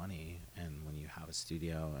lot of money, and when you have a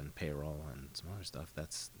studio and payroll and some other stuff,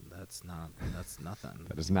 that's nothing.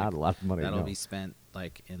 That is not a lot of money. That'll be spent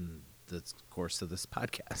like in the course of this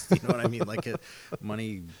podcast. You know what I mean? Like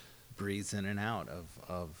money breathes in and out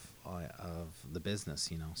of the business.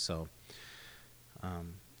 So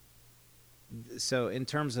in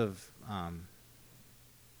terms of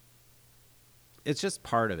it's just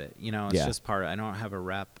part of it, It's just part of it. I don't have a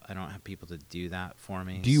rep. I don't have people to do that for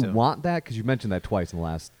me. Do you want that? Because you mentioned that twice in the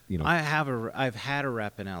last, I've had a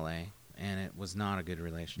rep in LA, and it was not a good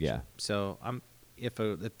relationship. Yeah. So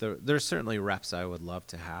there's certainly reps I would love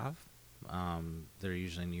to have. They're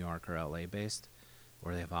usually New York or LA based,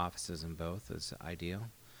 or they have offices in both. Is ideal.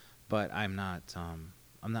 But I'm not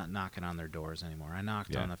knocking on their doors anymore. I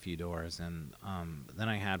knocked on a few doors, and then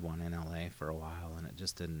I had one in LA for a while, and it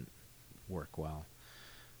just didn't work well.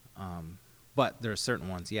 But there are certain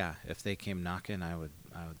ones, if they came knocking, I would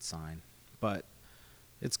sign. But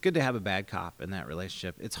it's good to have a bad cop in that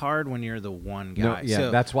relationship. It's hard when you're the one guy.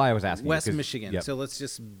 So that's why I was asking. West Michigan. Yep. So let's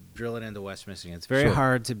just drill it into West Michigan. It's very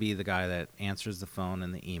hard to be the guy that answers the phone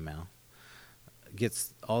and the email,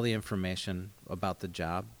 gets all the information about the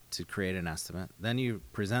job to create an estimate. Then you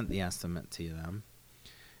present the estimate to them,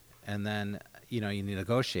 and then you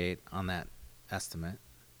negotiate on that estimate.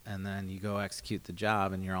 And then you go execute the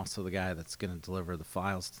job, and you're also the guy that's going to deliver the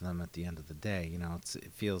files to them at the end of the day.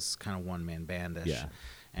 It feels kind of one-man bandish. Yeah.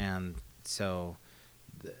 And so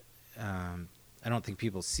I don't think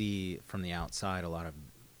people see from the outside a lot of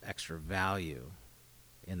extra value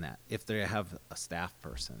in that. If they have a staff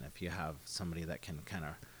person, if you have somebody that can kind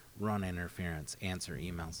of run interference, answer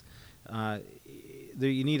emails,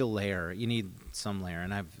 you need a layer. You need some layer,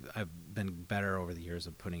 and I've been better over the years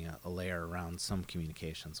of putting a layer around some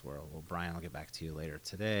communications where, well, Brian, I'll get back to you later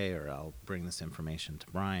today, or I'll bring this information to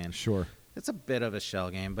Brian. Sure. It's a bit of a shell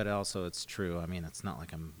game, but also it's true. I mean, it's not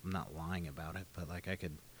like I'm not lying about it, but like I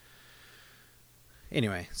could.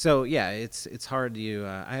 Anyway, so yeah, it's hard to.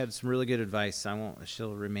 I had some really good advice.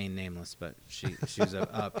 She'll remain nameless, but she's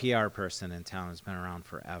a PR person in town who's been around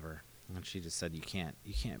forever. And she just said, you can't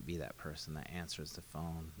be that person that answers the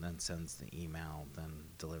phone, then sends the email, then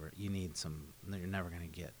delivers. You need you're never going to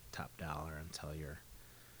get top dollar until you're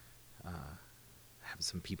have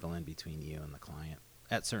some people in between you and the client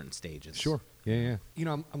at certain stages. Sure. Yeah. You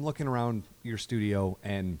know, I'm looking around your studio,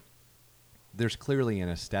 and there's clearly an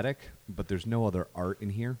aesthetic, but there's no other art in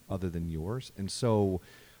here other than yours. And so,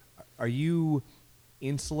 are you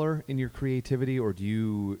insular in your creativity, or do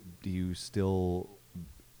you still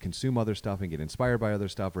consume other stuff and get inspired by other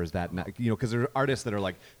stuff, or is that not, you know, because there are artists that are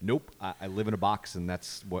like, nope, I live in a box and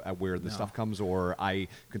that's where the stuff comes, or I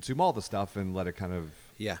consume all the stuff and let it kind of.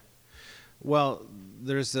 Yeah. Well,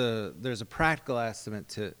 there's a practical estimate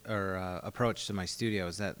to or approach to my studio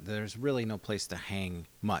is that there's really no place to hang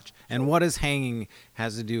much, and what is hanging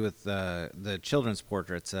has to do with the children's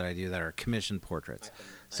portraits that I do that are commissioned portraits.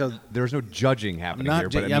 So there's no judging happening here.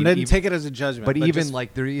 But I didn't take it as a judgment. But even just,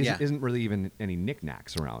 like there isn't really even any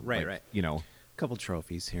knickknacks around. Right, like, right. You know, a couple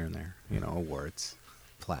trophies here and there. You know, awards,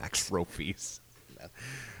 plaques, trophies.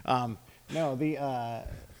 No,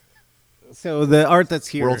 so the art that's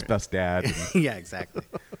here, world's best dad. Yeah, exactly.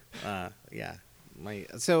 Yeah,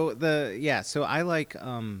 so I like.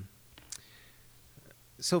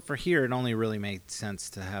 So for here, it only really made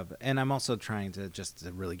sense to have, and I'm also trying to just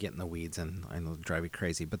to really get in the weeds, and I know it'll drive you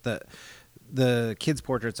crazy, but the kids'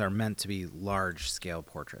 portraits are meant to be large scale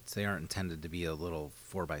portraits. They aren't intended to be a little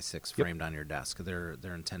 4x6 framed on your desk. They're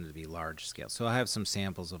intended to be large scale. So I have some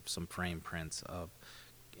samples of some frame prints of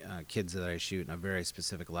kids that I shoot in a very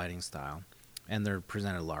specific lighting style, and they're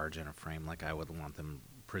presented large in a frame like I would want them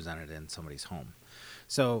presented in somebody's home.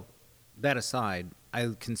 So that aside, I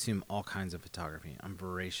consume all kinds of photography. I'm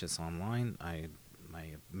voracious online. My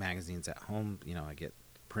magazines at home, you know, I get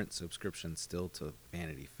print subscriptions still to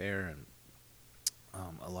Vanity Fair and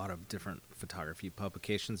a lot of different photography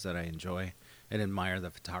publications that I enjoy and admire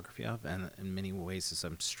the photography of, and in many ways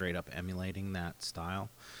I'm straight up emulating that style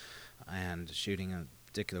and shooting a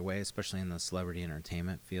particular way, especially in the celebrity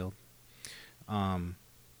entertainment field.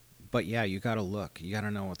 But yeah, you got to look. You got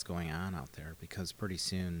to know what's going on out there, because pretty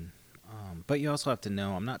soon. But you also have to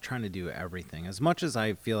know, I'm not trying to do everything. As much as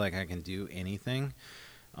I feel like I can do anything,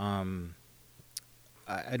 I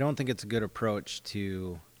don't think it's a good approach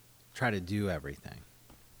to try to do everything.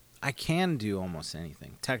 I can do almost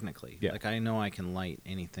anything, technically. Yeah. Like, I know I can light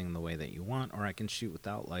anything the way that you want, or I can shoot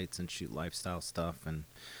without lights and shoot lifestyle stuff, and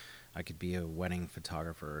I could be a wedding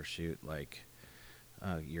photographer or shoot, like,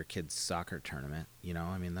 your kid's soccer tournament. You know,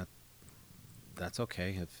 I mean, that's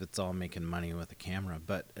okay if it's all making money with a camera.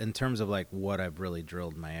 But in terms of like what I've really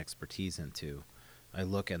drilled my expertise into, I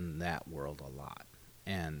look in that world a lot,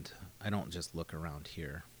 and I don't just look around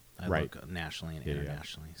here. I look nationally and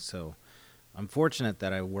internationally. Yeah. So I'm fortunate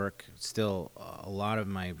that I work still a lot of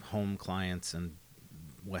my home clients and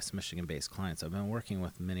West Michigan based clients. I've been working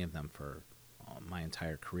with many of them for my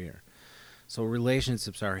entire career. So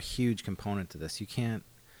relationships are a huge component to this. You can't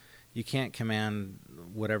command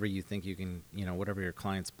whatever you think you can, you know, whatever your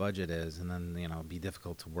client's budget is, and then, you know, be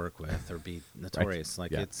difficult to work with or be notorious.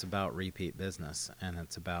 Right. Like, it's about repeat business, and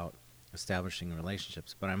it's about establishing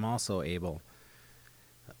relationships. But I'm also able,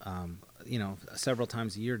 you know, several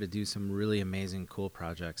times a year to do some really amazing, cool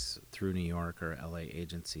projects through New York or LA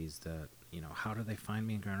agencies that, you know, how do they find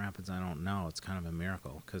me in Grand Rapids? I don't know. It's kind of a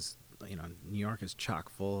miracle, because, you know, New York is chock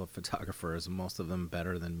full of photographers, most of them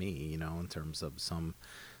better than me, you know, in terms of some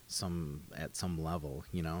at some level,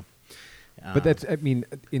 you know. But that's, I mean,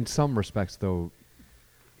 in some respects, though,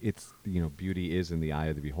 it's, you know, beauty is in the eye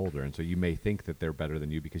of the beholder, and so you may think that they're better than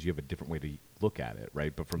you because you have a different way to look at it,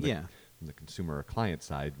 right? But from the consumer or client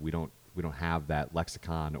side, we don't have that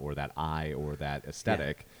lexicon or that eye or that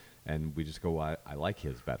aesthetic, and we just go, I like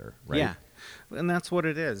his better, right? Yeah, and that's what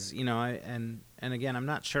it is, you know. And again, I'm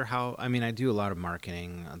not sure how. I mean, I do a lot of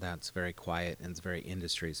marketing that's very quiet and it's very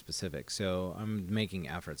industry specific. So I'm making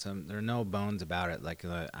efforts. There are no bones about it. Like,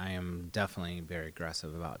 I am definitely very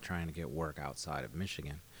aggressive about trying to get work outside of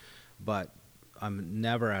Michigan, but I'm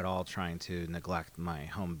never at all trying to neglect my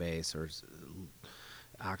home base or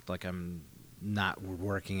act like I'm not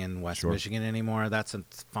working in West Michigan anymore. That's a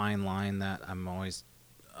fine line that I'm always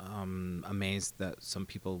amazed that some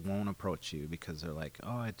people won't approach you because they're like,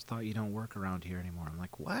 "Oh, I thought you don't work around here anymore." I'm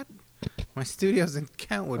like, "What? My studio's in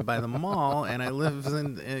Kentwood by the mall, and I live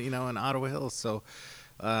in Ottawa Hills." So,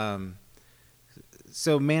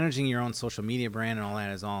 so managing your own social media brand and all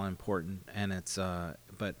that is all important, and it's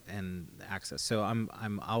and access. So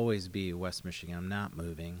I'm always be West Michigan. I'm not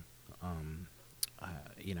moving.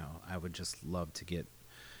 I would just love to get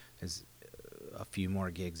a few more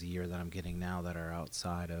gigs a year that I'm getting now that are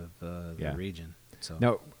outside of the region. So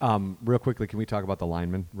now, real quickly, can we talk about the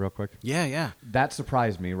lineman real quick? Yeah. That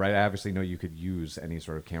surprised me, right? I obviously know you could use any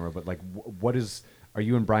sort of camera, but like, what is? Are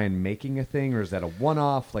you and Brian making a thing, or is that a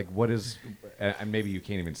one-off? Like, what is? And maybe you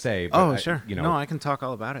can't even say. But Sure. No, I can talk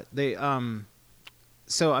all about it. They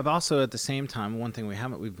So I've also at the same time, one thing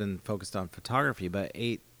we've been focused on photography, but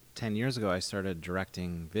 8-10 years ago I started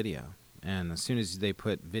directing video. And as soon as they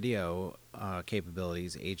put video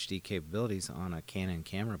capabilities, HD capabilities on a Canon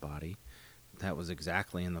camera body, that was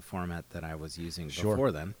exactly in the format that I was using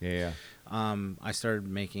before then. Yeah. I started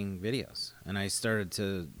making videos, and I started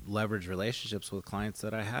to leverage relationships with clients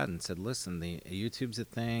that I had and said, listen, the YouTube's a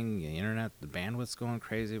thing, the internet, the bandwidth's going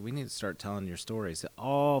crazy. We need to start telling your stories.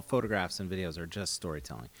 All photographs and videos are just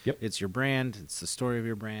storytelling. Yep. It's your brand. It's the story of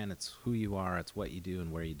your brand. It's who you are. It's what you do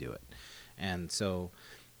and where you do it. And so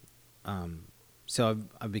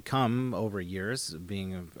I've become, over years,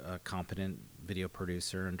 being a competent video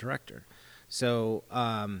producer and director. So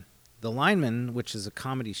The Lineman, which is a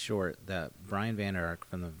comedy short that Brian Vander Ark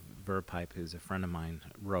from the Verpipe, who's a friend of mine,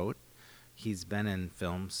 wrote. He's been in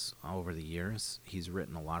films over the years. He's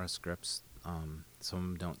written a lot of scripts. Some of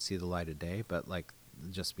them don't see the light of day, but like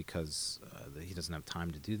just because he doesn't have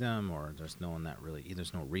time to do them, or there's no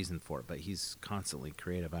reason for it. But he's constantly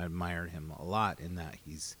creative. I admired him a lot in that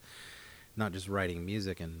he's not just writing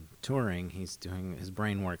music and touring. His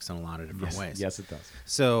brain works in a lot of different ways. Yes, it does.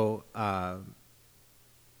 So,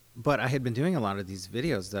 but I had been doing a lot of these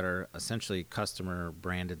videos that are essentially customer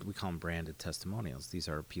branded. We call them branded testimonials. These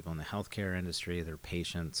are people in the healthcare industry. They're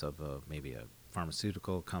patients of maybe a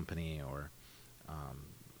pharmaceutical company or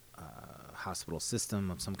hospital system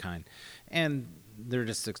of some kind. And they're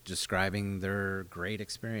just describing their great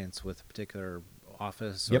experience with a particular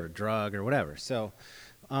office or drug or whatever. So,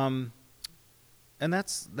 and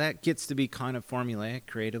that gets to be kind of formulaic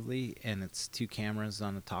creatively, and it's two cameras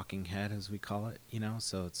on a talking head, as we call it,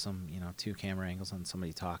 so it's some, two camera angles on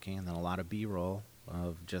somebody talking, and then a lot of B-roll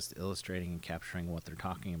of just illustrating and capturing what they're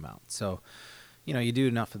talking about. So, you do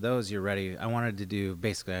enough of those, you're ready. I wanted to do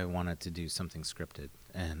something scripted,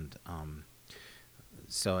 and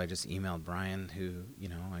so I just emailed Brian, who,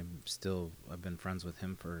 I've been friends with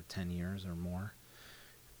him for 10 years or more.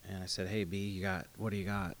 And I said, hey, B, what do you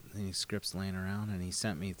got? Any scripts laying around? And he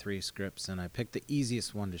sent me 3 scripts, and I picked the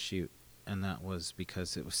easiest one to shoot. And that was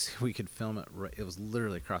because we could film it. It was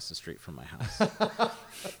literally across the street from my house.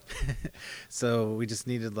 So we just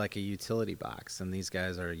needed like a utility box. And these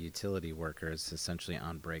guys are utility workers, essentially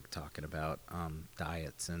on break, talking about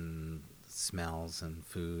diets and smells and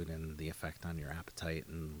food and the effect on your appetite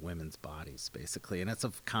and women's bodies, basically. And it's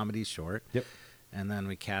a comedy short. Yep. And then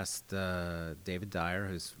we cast David Dyer,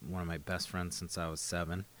 who's one of my best friends since I was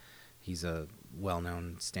 7. He's a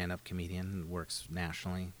well-known stand-up comedian, works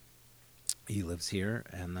nationally. He lives here.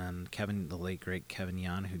 And then Kevin, the late, great Kevin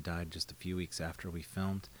Yan, who died just a few weeks after we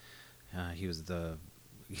filmed. He's a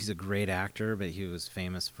great actor, but he was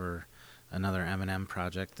famous for another M&M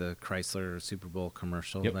project, the Chrysler Super Bowl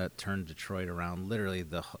commercial that turned Detroit around. Literally,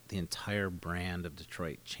 the entire brand of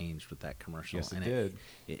Detroit changed with that commercial. Yes, and it did.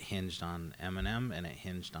 It hinged on M&M, and it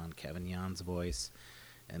hinged on Kevin Yan's voice.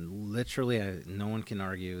 And literally, no one can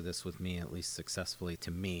argue this with me, at least successfully to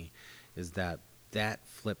me, is that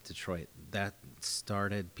flipped Detroit. That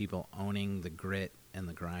started people owning the grit and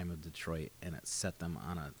the grime of Detroit, and it set them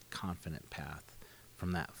on a confident path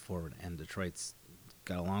from that forward. And Detroit's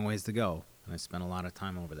got a long ways to go, and I spent a lot of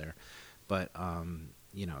time over there, but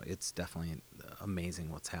it's definitely amazing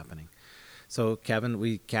what's happening. So Kevin,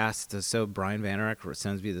 we cast. So Brian Vander Ark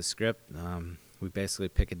sends me the script. We basically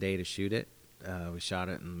pick a day to shoot it. We shot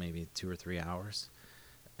it in maybe 2 or 3 hours.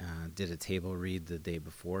 Did a table read the day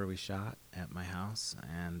before we shot at my house,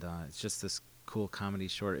 and it's just this cool comedy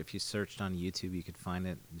short. If you searched on YouTube, you could find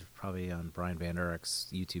it probably on Brian Vander Ark's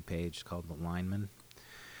YouTube page called The Lineman.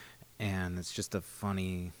 And it's just a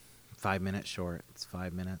funny 5-minute short. It's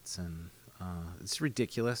 5 minutes, and it's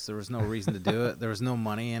ridiculous. There was no reason to do it. There was no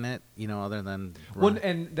money in it, other than Well,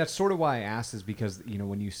 and that's sort of why I asked, is because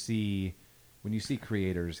when you see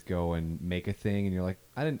creators go and make a thing, and you're like,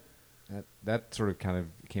 that sort of kind of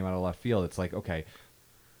came out of left field. It's like, okay,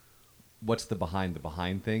 what's the behind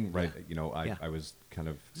thing, right? Yeah. You know, Yeah. I was kind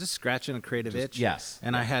of Just scratching a creative itch. yes.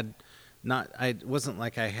 And it wasn't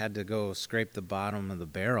like I had to go scrape the bottom of the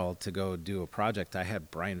barrel to go do a project. I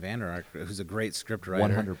had Brian Vander Ark, who's a great script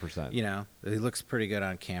writer. 100%. You know, he looks pretty good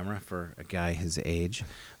on camera for a guy his age.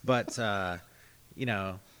 But, you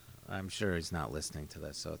know, I'm sure he's not listening to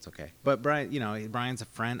this, so it's okay. But Brian, you know, Brian's a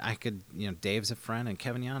friend. Dave's a friend, and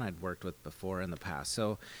Kevin Yan I'd worked with before in the past.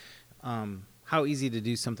 So how easy to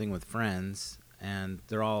do something with friends, and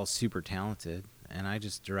they're all super talented. And I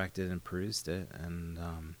just directed and produced it, and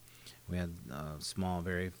we had a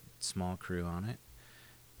very small crew on it,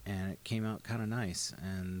 and it came out kind of nice.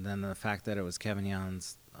 And then the fact that it was Kevin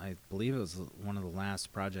Yan's, I believe it was one of the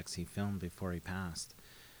last projects he filmed before he passed.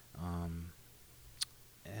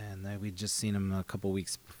 And then we'd just seen him a couple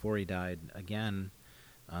weeks before he died again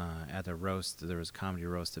at a roast. There was a comedy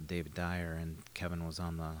roast of David Dyer, and Kevin was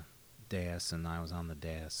on the dais, and I was on the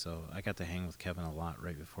dais. So I got to hang with Kevin a lot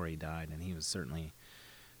right before he died, and he was certainly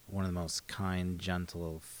one of the most kind,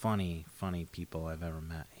 gentle, funny people I've ever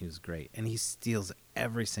met. He was great. And he steals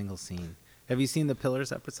every single scene. Have you seen the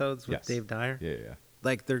Pillars episodes with Yes. Dave Dyer? Yeah.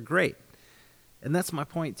 Like, they're great. And that's my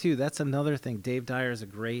point, too. That's another thing. Dave Dyer is a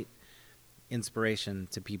great inspiration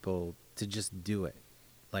to people to just do it.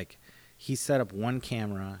 Like, he set up one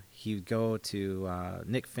camera. He would go to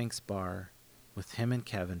Nick Fink's bar with him and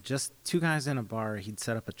Kevin. Just two guys in a bar. He'd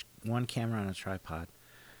set up one camera on a tripod.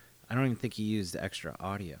 I don't even think he used extra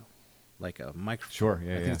audio, like a microphone. Sure,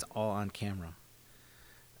 yeah, I think yeah. it's all on camera.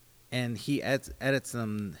 And he edits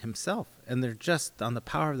them himself, and they're just on the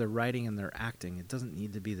power of their writing and their acting. It doesn't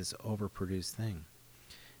need to be this overproduced thing.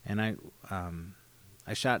 And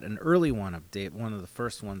I shot an early one of Dave, one of the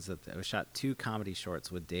first ones that I shot 2 comedy shorts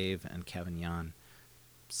with Dave and Kevin Yan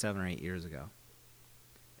 7 or 8 years ago.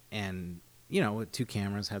 And you know, with 2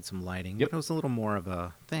 cameras, had some lighting. Yep. But it was a little more of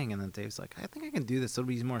a thing. And then Dave's like, I think I can do this. It'll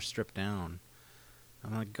be more stripped down.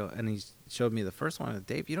 I'm like, go. And he showed me the first one.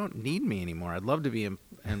 Dave, you don't need me anymore. I'd love to be in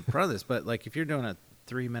front of this. But, like, if you're doing a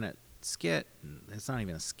 3-minute skit, it's not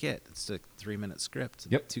even a skit. It's a 3-minute script.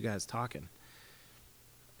 Yep. 2 guys talking.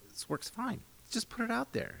 This works fine. Just put it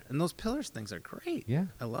out there. And those Pillars things are great. Yeah.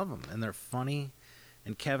 I love them. And they're funny.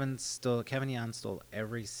 And Kevin Yan stole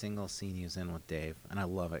every single scene he was in with Dave, and I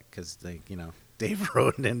love it because Dave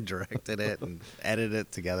wrote it and directed it and edited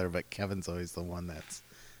it together, but Kevin's always the one that's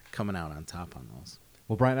coming out on top on those.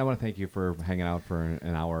 Well, Brian, I want to thank you for hanging out for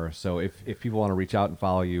an hour or so. If people want to reach out and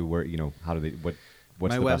follow you, where how do they? What's my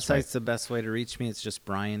the best way? website's the best way to reach me. It's just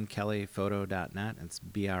briankellyphoto.net. It's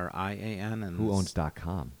BRIAN. And Who owns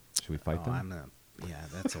 .com? Should we fight them?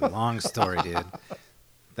 That's a long story, dude.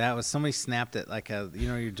 That was somebody snapped it like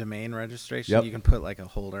your domain registration. Yep. You can put like a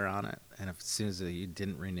holder on it, and as soon as you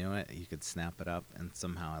didn't renew it, you could snap it up. And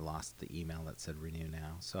somehow I lost the email that said renew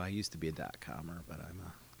now. So I used to be a .comer, but I'm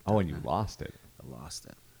a. Oh, and you lost it. I lost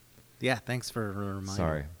it. Yeah, thanks for reminding me.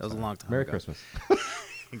 Sorry. That was a long time Merry ago. Christmas.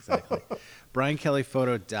 Exactly.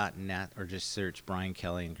 BrianKellyPhoto.net, or just search Brian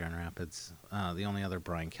Kelly in Grand Rapids. The only other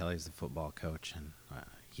Brian Kelly is the football coach, and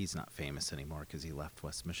he's not famous anymore because he left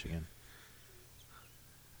West Michigan.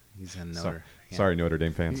 He's in Notre. Sorry, Notre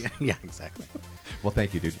Dame fans. Yeah, exactly. Well,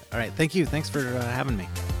 thank you, dude. All right, thank you. Thanks for having me.